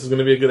for? This is going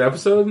to be a good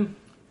episode?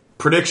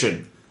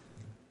 Prediction.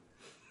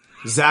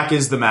 Zach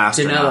is the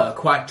master. Janela,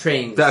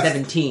 Quatrain, That's-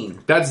 17.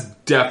 That's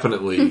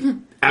definitely,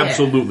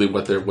 absolutely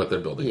what they're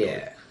building.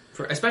 Yeah.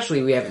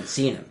 Especially we haven't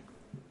seen him.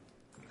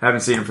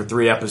 Haven't seen him for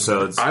 3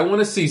 episodes. I want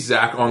to see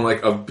Zach on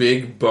like a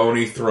big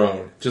bony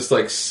throne, just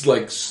like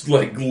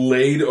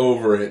laid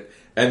over it,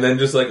 and then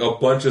just like a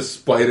bunch of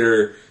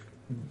spider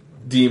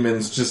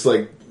demons just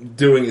like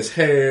doing his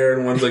hair,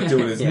 and one's like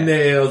doing his Yeah.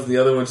 nails, and the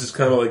other one's just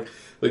kind of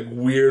like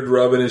weird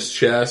rubbing his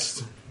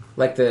chest.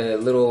 Like the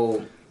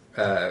little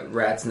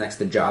rats next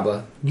to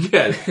Jabba.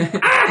 Yeah.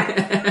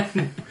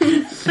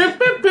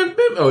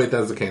 Oh wait, that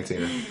was the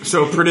cantina.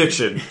 So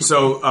prediction.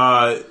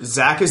 So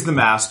Zach is the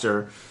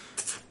master.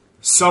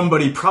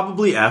 Somebody,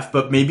 probably F,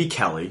 but maybe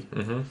Kelly,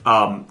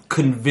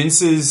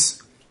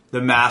 convinces the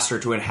master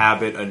to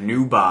inhabit a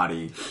new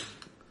body,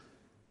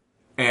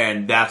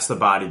 and that's the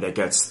body that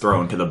gets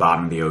thrown to the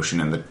bottom of the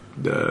ocean in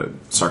the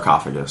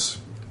sarcophagus.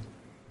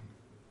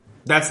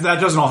 That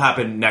doesn't all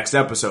happen next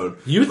episode.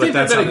 You think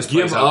they're that's how going this to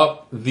give plays out.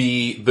 up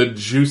the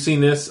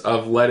juiciness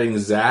of letting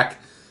them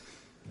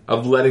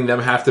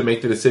have to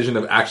make the decision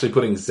of actually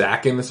putting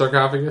Zach in the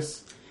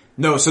sarcophagus?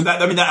 No, so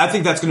I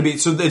think that's going to be,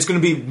 so it's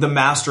going to be the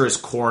master is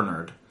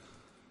cornered.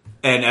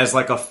 And as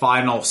like a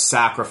final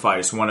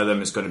sacrifice, one of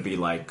them is going to be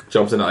like,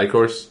 Jumps into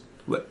Ichor's?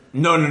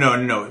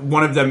 no.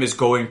 One of them is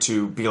going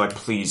to be like,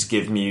 please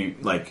give me,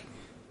 let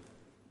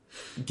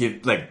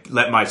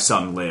my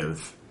son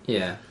live.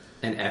 Yeah.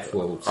 And F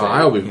will say.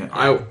 I will not.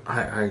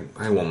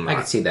 I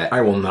can see that.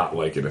 I will not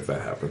like it if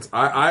that happens.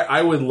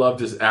 I would love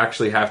to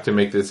actually have to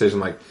make the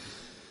decision, like,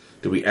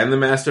 do we end the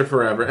Master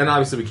forever? And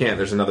obviously we can't.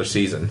 There's another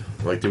season.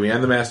 Like, do we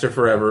end the Master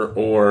forever,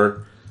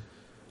 or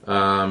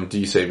do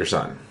you save your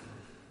son?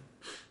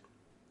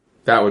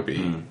 That would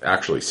be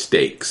actually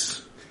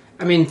stakes.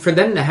 I mean, for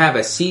them to have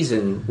a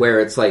season where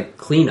it's like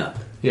cleanup,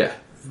 Yeah.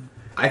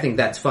 I think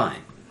that's fine.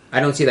 I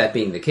don't see that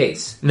being the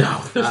case.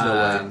 No, there's no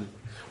way.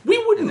 We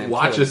wouldn't then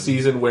watch kill a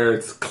season where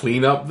it's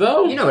cleanup,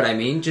 though. You know what I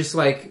mean? Just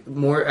like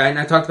more, and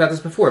I talked about this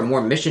before,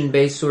 more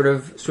mission-based sort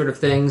of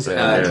things,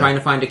 Yeah. trying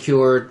to find a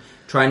cure,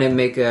 trying to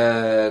make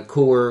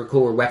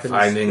cooler weapons.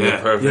 Finding the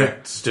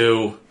perfect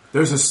stew.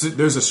 There's a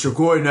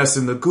Strigoi nest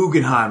in the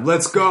Guggenheim.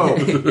 Let's go.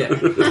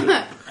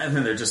 And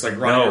then they're just like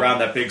running No. around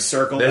that big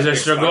circle. There's that a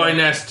big Strigoi spider.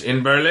 nest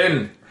in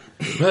Berlin.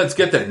 Let's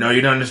get there. No,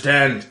 you don't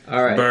understand.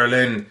 All right.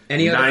 Berlin,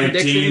 Any other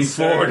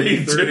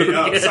 1942.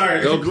 Oh,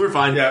 sorry. No, we're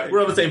fine. Yeah.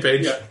 We're on the same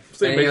page. Yeah.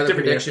 Same Any page, other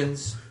different year.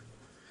 predictions?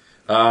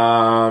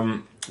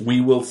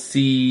 We will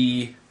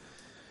see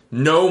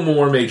no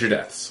more major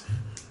deaths.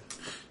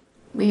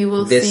 We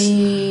will This-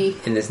 see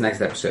In this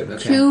next episode,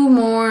 okay. 2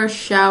 more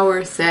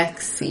shower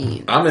sex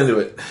scenes. I'm into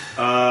it.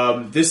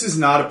 This is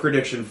not a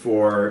prediction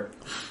for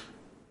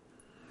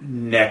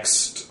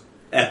next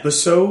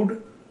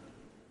episode,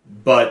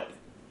 but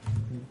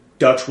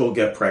Dutch will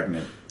get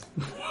pregnant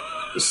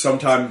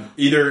sometime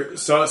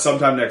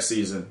next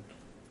season.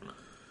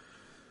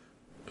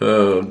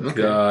 Oh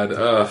God.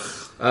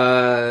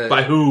 Ugh.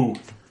 By who?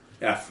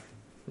 F.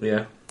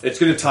 Yeah. It's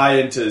going to tie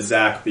into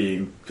Zach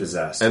being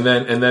possessed. And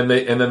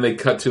then they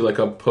cut to like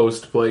a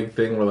post plague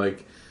thing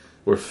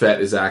where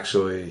Fett is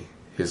actually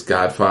his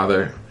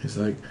godfather. He's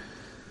like,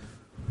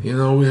 You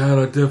know, we had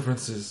our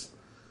differences.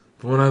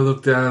 But when I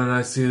look down and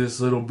I see this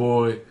little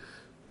boy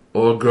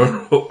or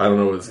girl, I don't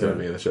know what it's gonna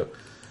be in the show.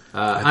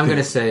 I'm going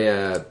to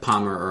say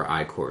Palmer or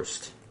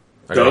Eichhorst.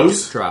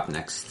 Goes? Drop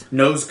next.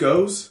 Nose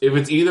goes? If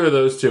it's either of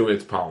those two,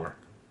 it's Palmer.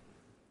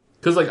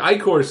 Because, like,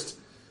 Eichhorst,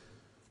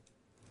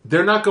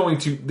 they're not going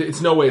to...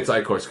 It's no way it's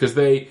Eichhorst, because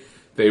they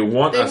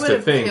want us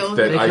to think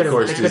that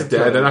Eichhorst is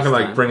dead. They're not going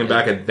to, like, bring him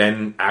back and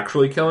then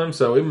actually kill him,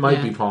 so it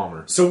might be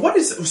Palmer. So what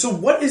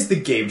is the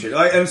game changer?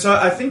 And so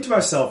I think to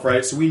myself,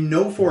 right, so we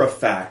know for a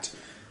fact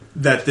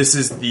that this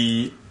is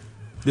the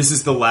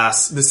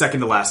second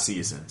to last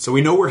season. So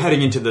we know we're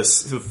heading into the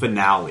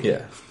finale.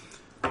 Yeah.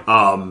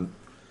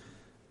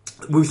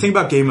 When we think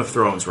about Game of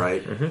Thrones,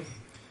 right?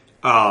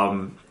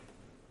 Mm-hmm.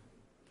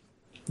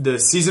 The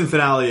season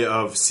finale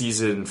of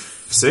season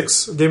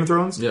 6 of Game of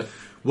Thrones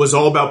was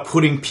all about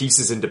putting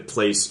pieces into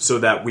place so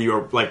that we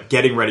are like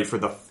getting ready for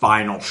the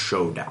final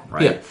showdown,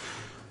 right? Yeah.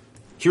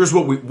 Here's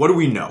what do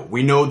we know?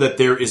 We know that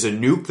there is a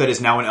nuke that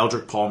is now in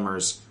Eldrick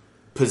Palmer's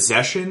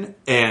possession,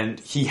 and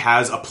he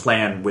has a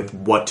plan with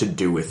what to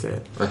do with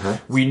it.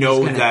 We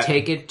know that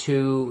take it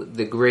to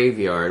the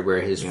graveyard where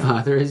his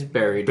father is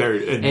buried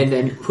and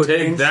then put it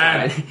Take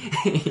inside.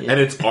 that, and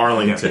it's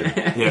Arlington.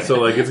 Yeah. So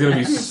like it's going to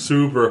be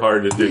super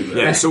hard to do that.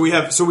 Yeah, so we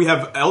have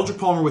Eldrick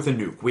Palmer with a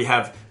nuke. We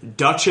have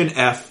Dutch and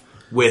F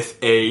with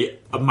a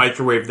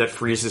microwave that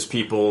freezes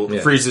people,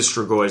 freezes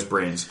Strigoi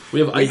brains.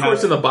 We have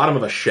Eichhorst in the bottom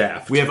of a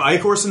shaft. We have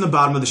Eichhorst in the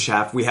bottom of the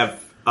shaft. We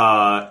have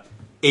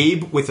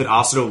Abe with an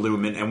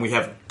Ocidolumen, and we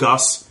have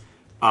Gus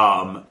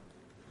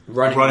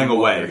running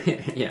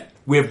away. Yeah.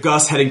 We have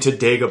Gus heading to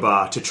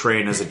Dagobah to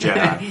train as a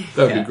Jedi.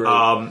 That'd be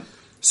great.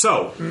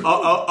 So,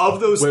 of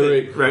those...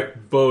 Wait.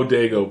 Bo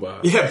Dagobah.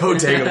 Yeah, Bo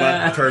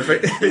Dagobah.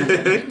 Perfect.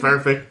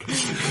 Perfect.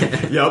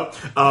 Yep.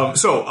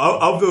 So,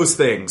 of those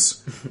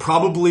things,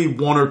 probably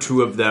one or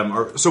two of them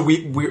are... So,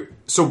 one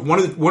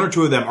or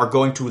two of them are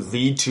going to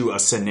lead to a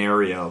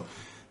scenario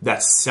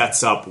that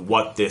sets up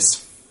what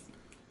this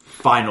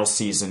final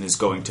season is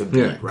going to be.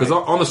 Yeah, because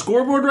on the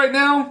scoreboard right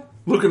now,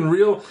 looking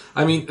real...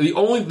 I mean, the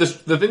thing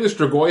that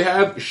Strigoi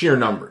have, sheer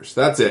numbers.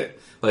 That's it.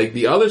 Like,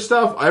 the other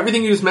stuff,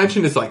 everything you just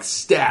mentioned is, like,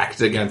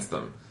 stacked against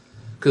them.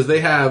 Because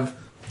they have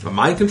a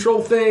mind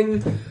control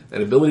thing,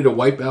 an ability to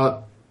wipe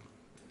out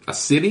a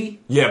city.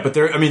 Yeah, but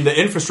the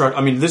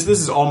infrastructure... this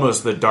is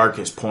almost the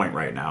darkest point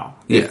right now.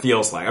 Yeah. It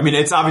feels like.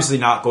 It's obviously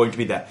not going to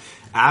be the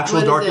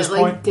actual darkest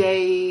point. Like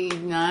day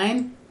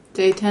 9?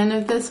 Day 10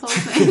 of this whole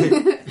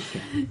thing?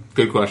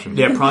 Good question.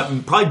 Yeah,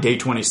 probably day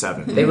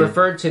 27. They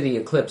referred to the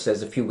eclipse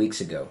as a few weeks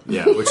ago.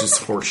 Yeah, which is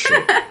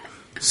horseshit.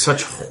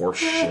 Such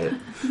horseshit.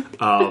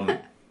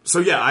 So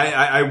yeah,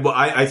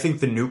 I think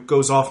the nuke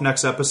goes off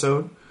next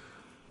episode.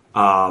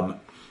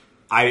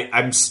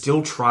 I'm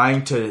still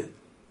trying to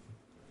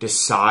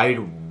decide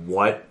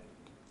what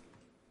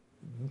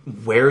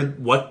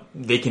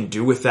they can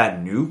do with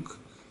that nuke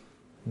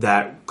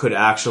that could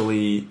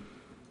actually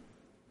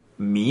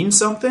mean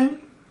something.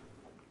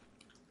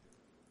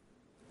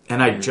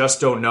 And I just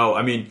don't know.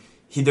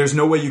 There's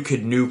no way you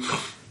could nuke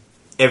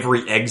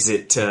every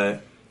exit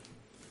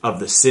of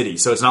the city.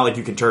 So it's not like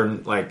you can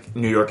turn like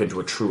New York into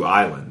a true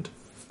island.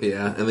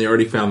 Yeah, and they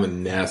already found the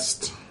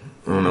nest.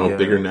 I don't know,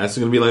 bigger nest. It's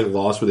going to be like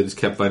Lost where they just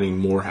kept finding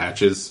more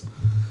hatches.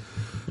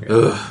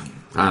 Ugh,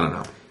 I don't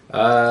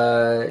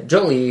know.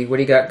 Jolie, what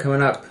do you got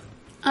coming up?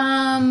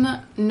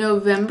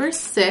 November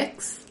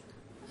 6th.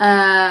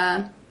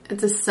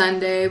 It's a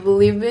Sunday. I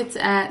believe it's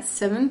at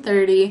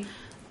 7:30.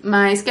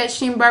 My sketch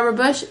team, Barbara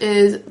Bush,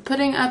 is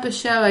putting up a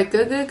show at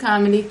Good Good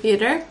Comedy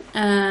Theater.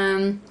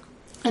 And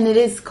it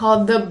is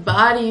called The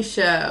Body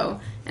Show.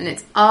 And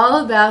it's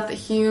all about the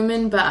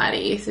human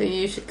body. So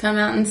you should come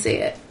out and see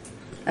it.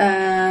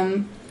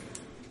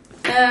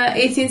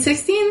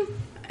 1816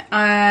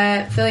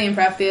 at Philly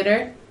Improv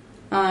Theater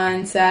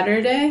on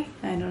Saturday.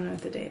 I don't know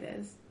what the date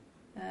is.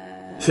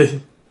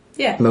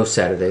 Yeah. Most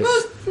Saturdays.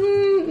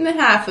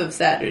 Half of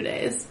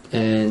Saturdays.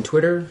 And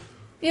Twitter?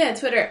 Yeah,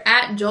 Twitter,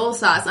 at Joel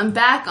Sauce. I'm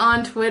back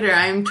on Twitter.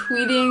 I'm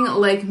tweeting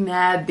like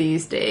mad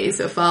these days,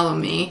 so follow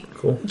me.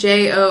 Cool.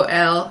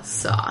 JOL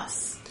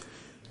Sauce.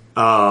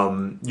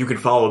 You can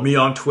follow me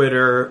on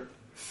Twitter,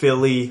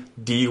 Philly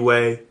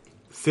D-Way,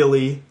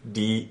 Philly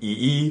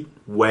D-E-E,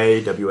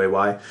 Way,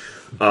 W-A-Y.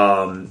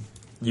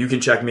 You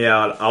can check me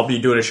out. I'll be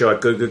doing a show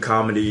at Good Good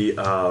Comedy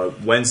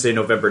Wednesday,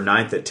 November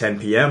 9th at 10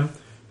 p.m.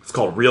 It's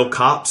called Real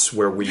Cops,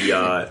 where we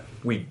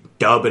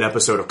dub an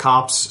episode of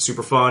Cops.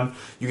 Super fun.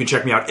 You can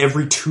check me out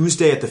every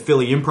Tuesday at the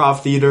Philly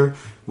Improv Theater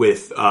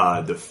with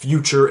The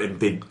Future and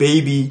Big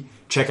Baby.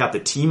 Check out the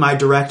team I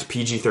direct,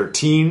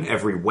 PG-13,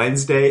 every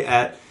Wednesday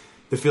at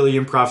the Philly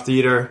Improv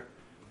Theater.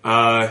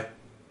 I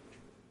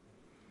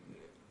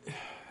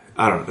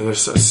don't know.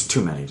 There's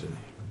too many to me.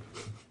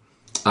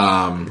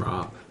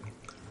 Rob.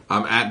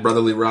 I'm at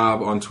Brotherly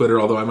Rob on Twitter,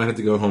 although I might have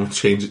to go home and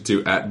change it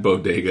to at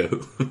Bodega.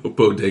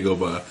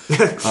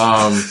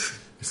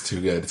 It's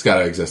too good. It's got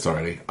to exist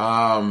already.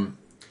 I'm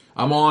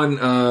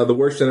on the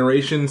Worst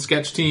Generation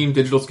sketch team,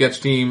 digital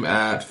sketch team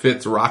at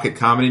Fitz Rocket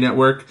Comedy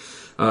Network.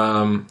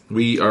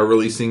 We are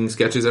releasing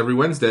sketches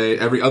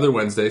every other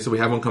Wednesday, so we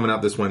have one coming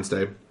out this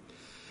Wednesday.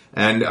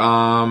 And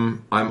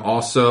I'm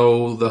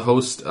also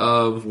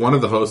one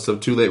of the hosts of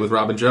Too Late with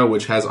Rob and Joe,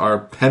 which has our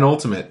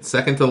penultimate,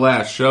 second to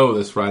last show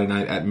this Friday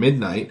night at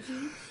midnight.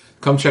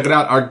 Come check it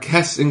out. Our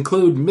guests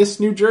include Miss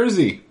New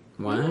Jersey.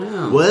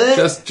 Wow.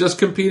 What? Just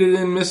competed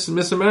in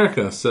Miss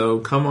America, so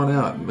come on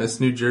out.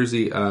 Miss New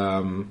Jersey,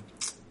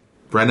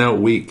 Brenna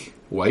Week.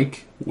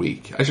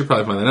 I should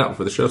probably find that out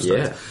before the show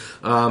starts.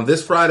 Yeah.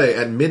 This Friday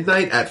at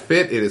midnight at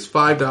FIT, it is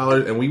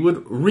 $5, and we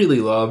would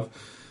really love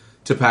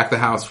to pack the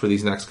house for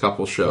these next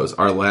couple shows,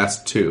 our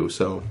last two.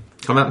 So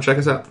come out and check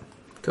us out.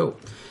 Cool.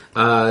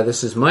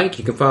 This is Mike.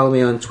 You can follow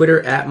me on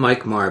Twitter at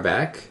Mike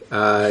Marbach.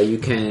 You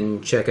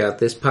can check out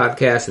this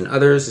podcast and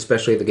others,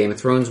 especially the Game of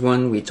Thrones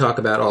one we talk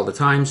about all the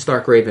time,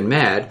 Stark Raven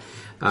Mad,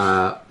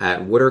 at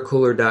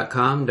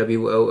woodercooler.com,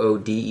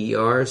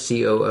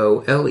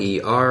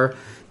 WOODERCOOLER.com.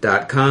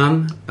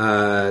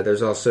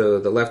 There's also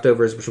The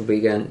Leftovers, which will be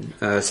again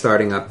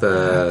starting up in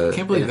a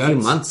few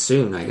months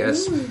soon, I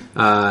guess.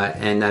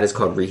 And that is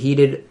called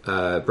Reheated.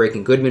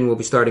 Breaking Goodman will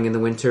be starting in the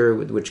winter,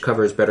 which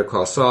covers Better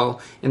Call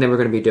Saul. And then we're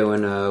going to be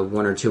doing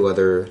one or two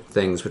other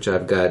things, which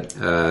I've got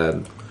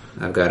on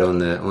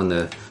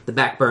the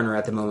back burner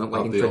at the moment,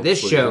 waiting for this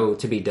show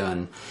to be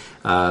done.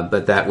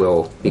 But that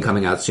will be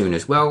coming out soon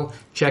as well.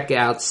 Check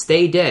out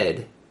Stay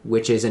Dead,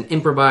 which is an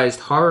improvised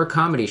horror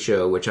comedy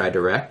show which I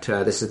direct.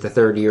 This is the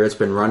third year it's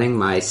been running,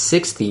 my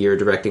sixth year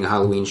directing a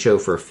Halloween show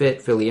for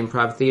FIT, Philly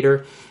Improv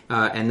Theater,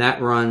 and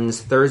that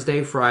runs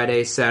Thursday,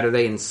 Friday,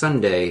 Saturday, and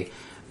Sunday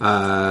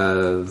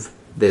of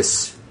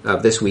this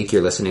week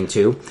you're listening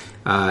to,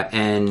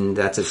 and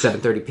that's at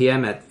 7:30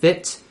 p.m. at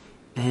FIT,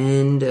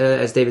 and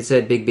as David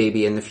said, Big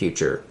Baby in the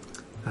future.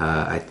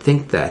 I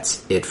think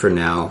that's it for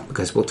now,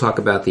 because we'll talk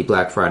about the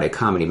Black Friday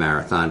Comedy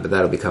Marathon, but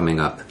that'll be coming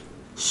up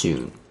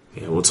soon.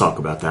 Yeah, we'll talk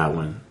about that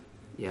one.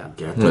 Yeah.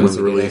 Get When that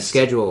we get a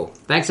schedule.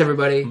 Thanks,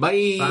 everybody.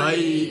 Bye.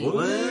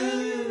 Bye.